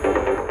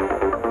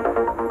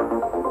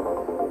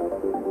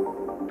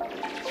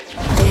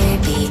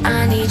 Baby,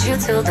 I need you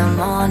till the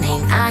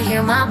morning. I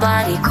hear my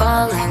body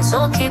calling,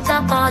 so keep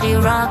that body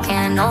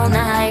rocking all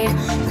night.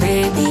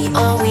 Baby,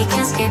 oh, we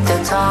can skip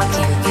the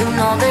talking. You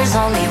know there's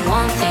only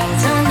one thing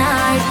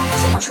tonight.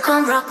 So won't you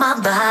come rock my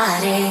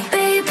body?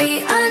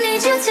 Baby, I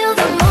need you till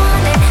the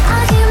morning.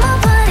 I hear my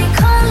body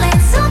calling,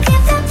 so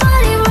keep that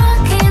body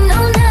rocking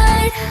all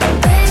night.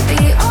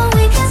 Baby, oh,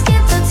 we can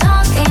skip the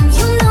talking.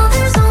 You know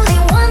there's only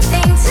one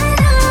thing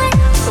tonight.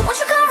 So won't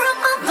you come rock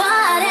my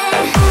body?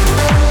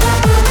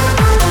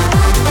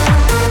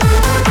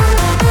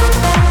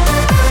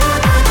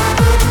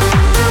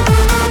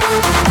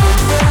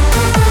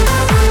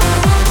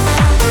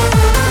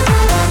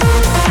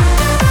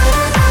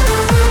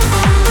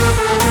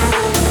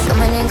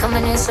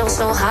 Coming in so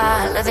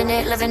high, living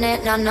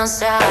it,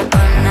 non-stop.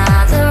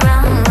 Another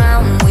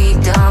round, we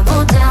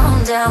double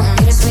down.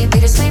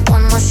 Bittersweet,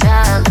 one more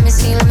shot. Let me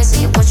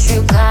see what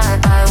you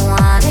got. I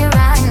want it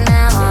right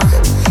now,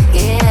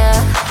 yeah.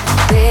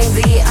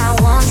 Baby, I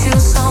want you,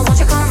 so won't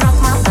you come rock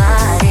my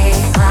body.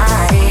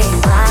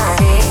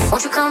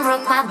 Won't you come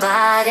rock my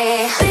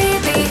body?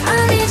 Baby,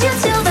 I need you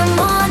till the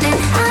morning.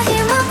 I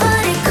hear my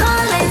body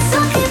calling, so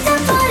keep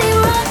that body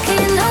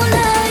rocking all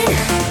night.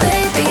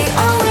 Baby,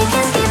 oh, we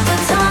can skip the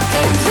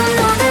talking. You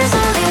know there's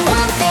only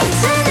one thing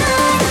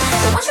tonight.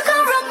 So won't you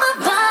come rock my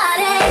body?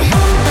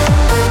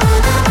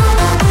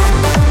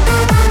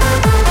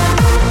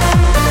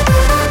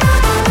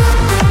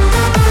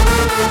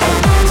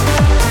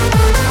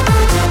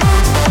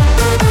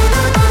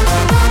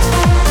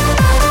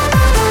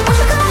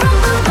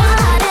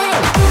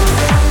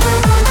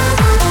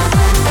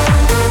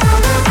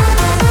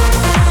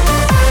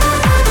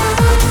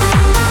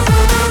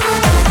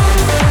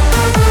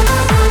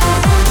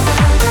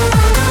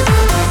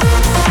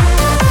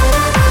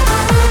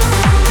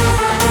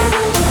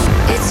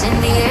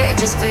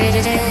 Just breathe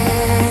it in.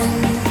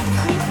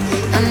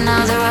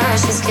 Another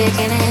rush is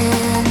kicking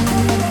in.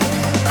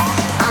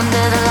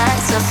 Under the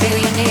lights, I feel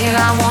you near.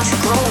 I want you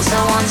close,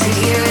 I want you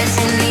here. It's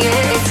in the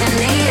air, it's in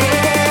the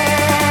air.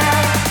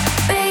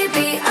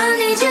 Baby, I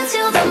need you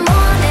till the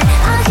morning.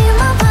 I hear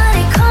my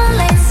body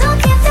calling, so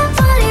keep that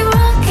body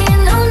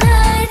rocking all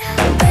night.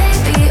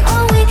 Baby,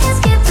 oh, we can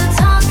skip the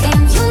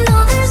talking. You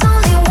know there's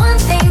only one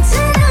thing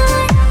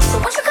tonight. So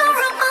won't you come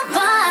rock my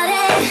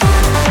body?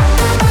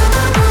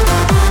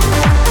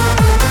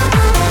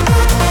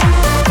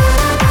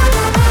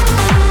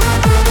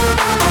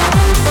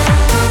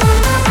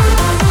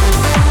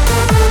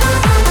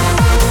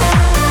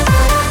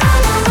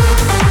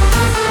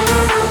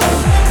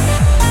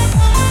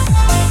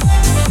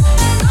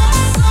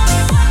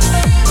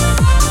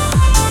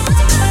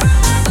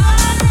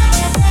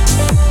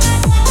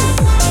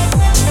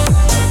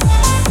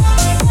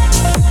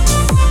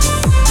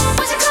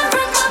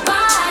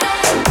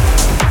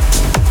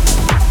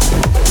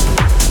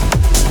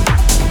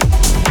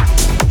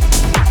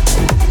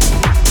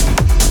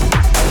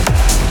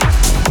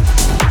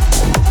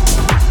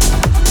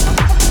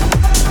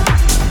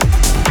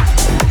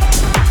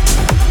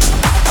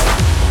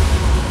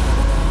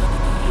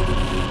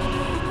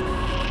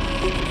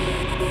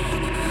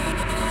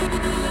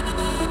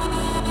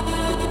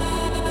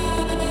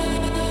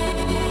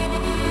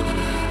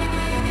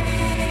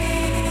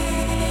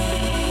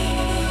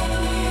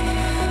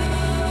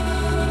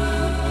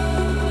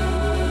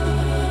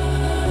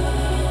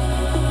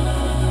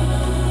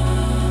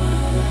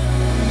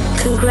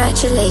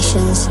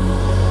 Congratulations.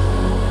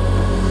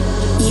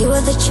 You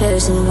are the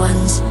chosen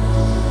ones.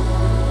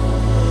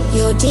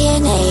 Your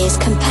DNA is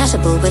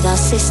compatible with our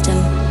system.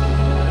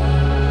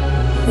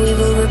 We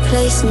will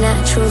replace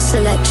natural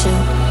selection.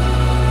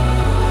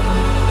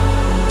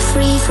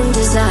 Free from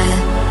desire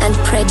and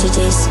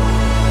prejudice.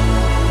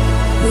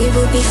 We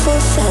will be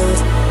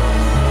fulfilled.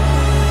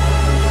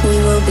 We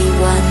will be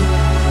one.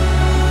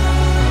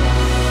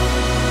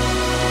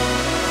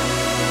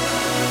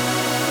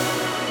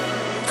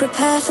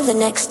 Prepare for the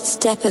next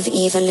step of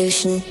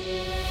evolution.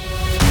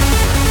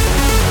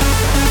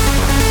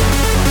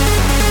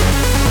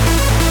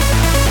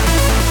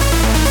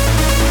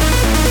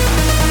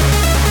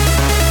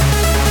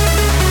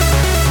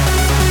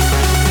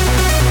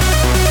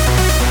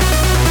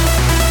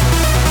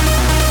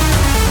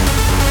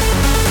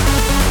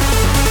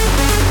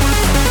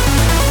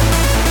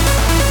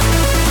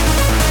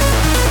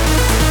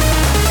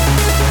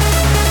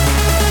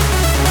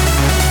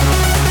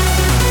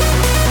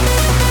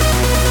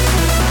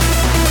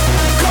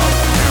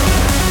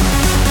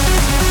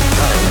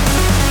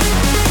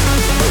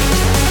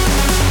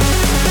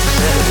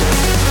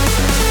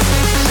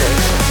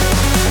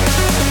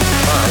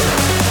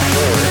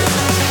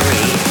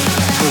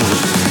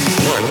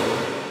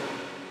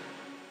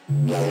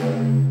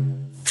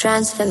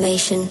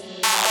 Transformation.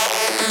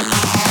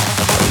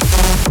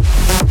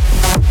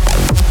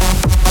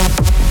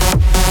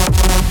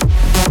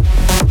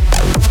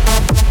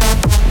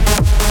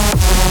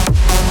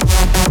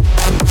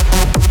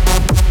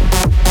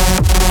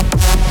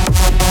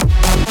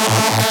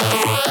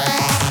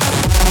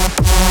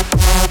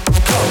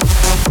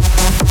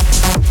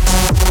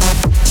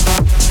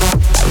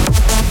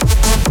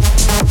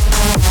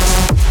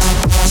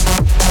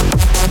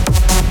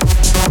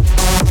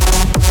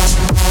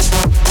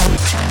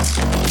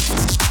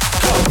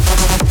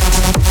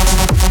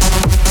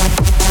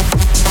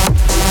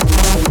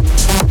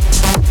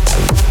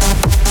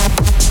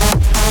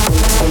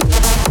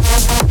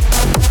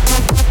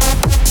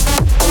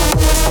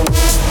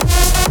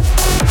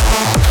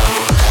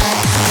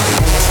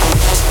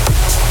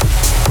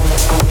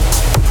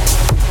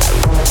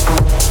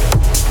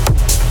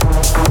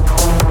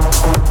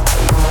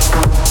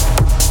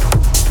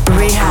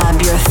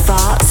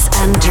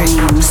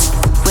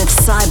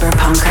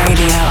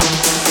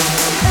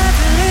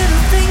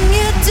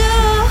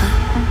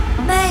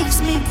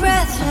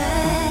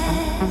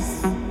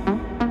 breathless.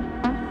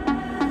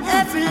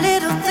 Every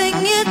little thing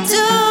you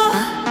do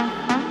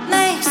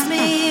makes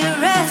me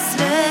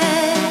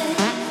restless.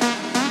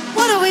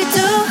 What do we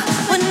do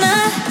when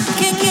I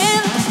can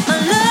give my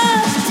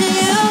love to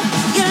you?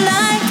 You're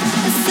like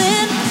a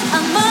sin I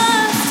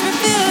must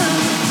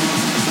refuse.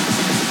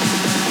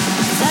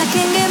 'Cause I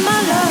can give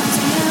my love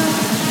to you.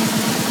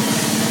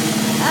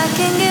 I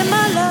can give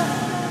my love.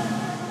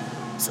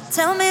 So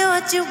tell me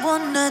what you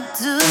wanna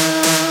do.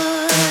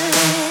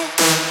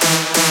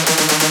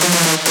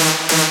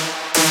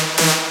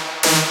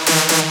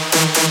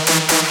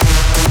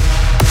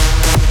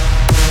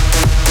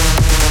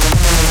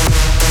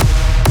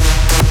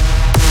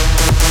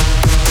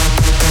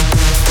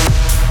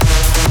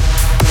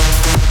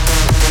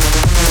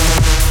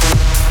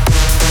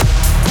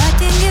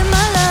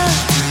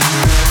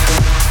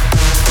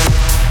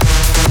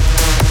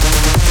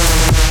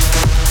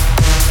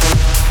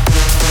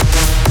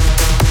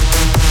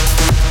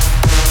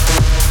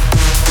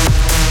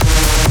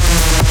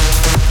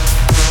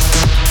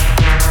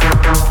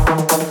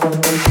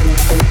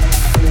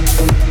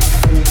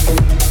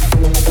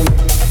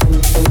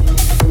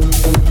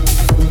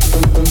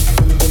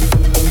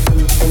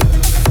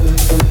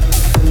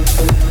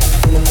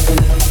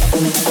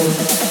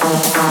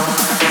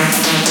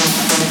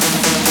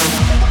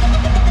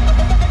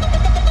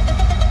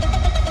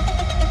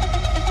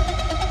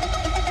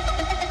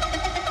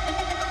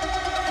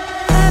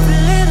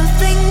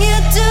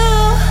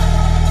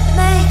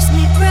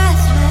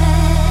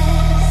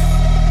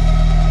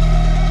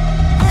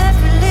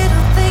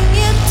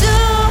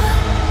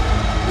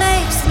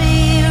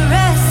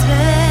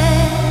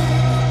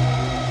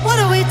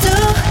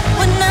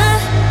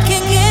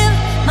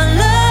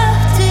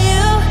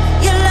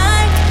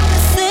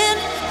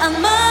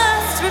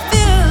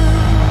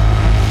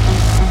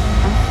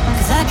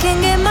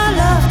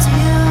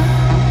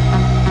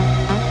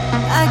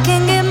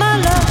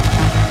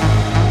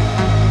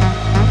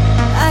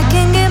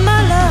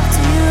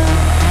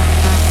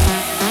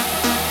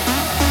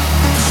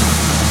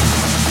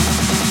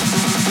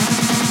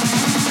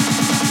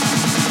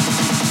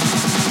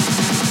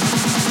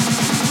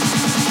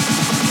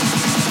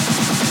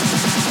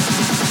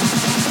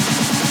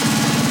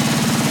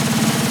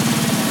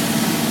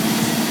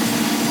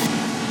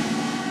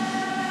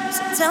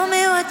 Tell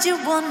me what you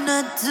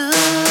wanna do.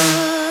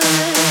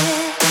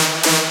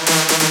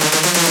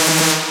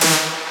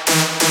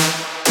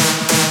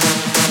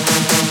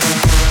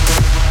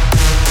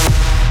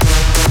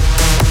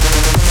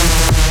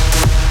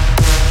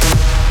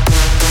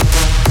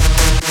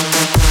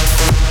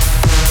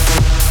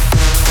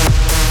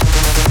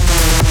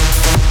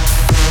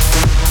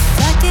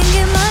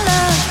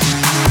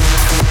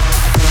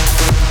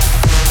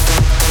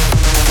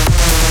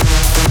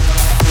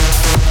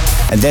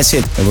 And that's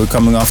it, and we're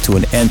coming off to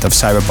an end of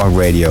Cyberpunk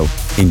Radio.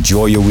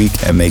 Enjoy your week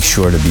and make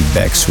sure to be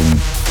back soon.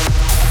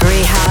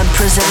 Rehab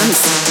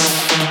presents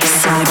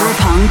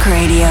Cyberpunk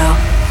Radio.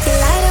 You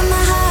light up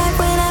my heart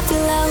when I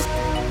feel low.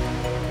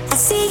 I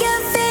see your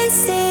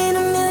face.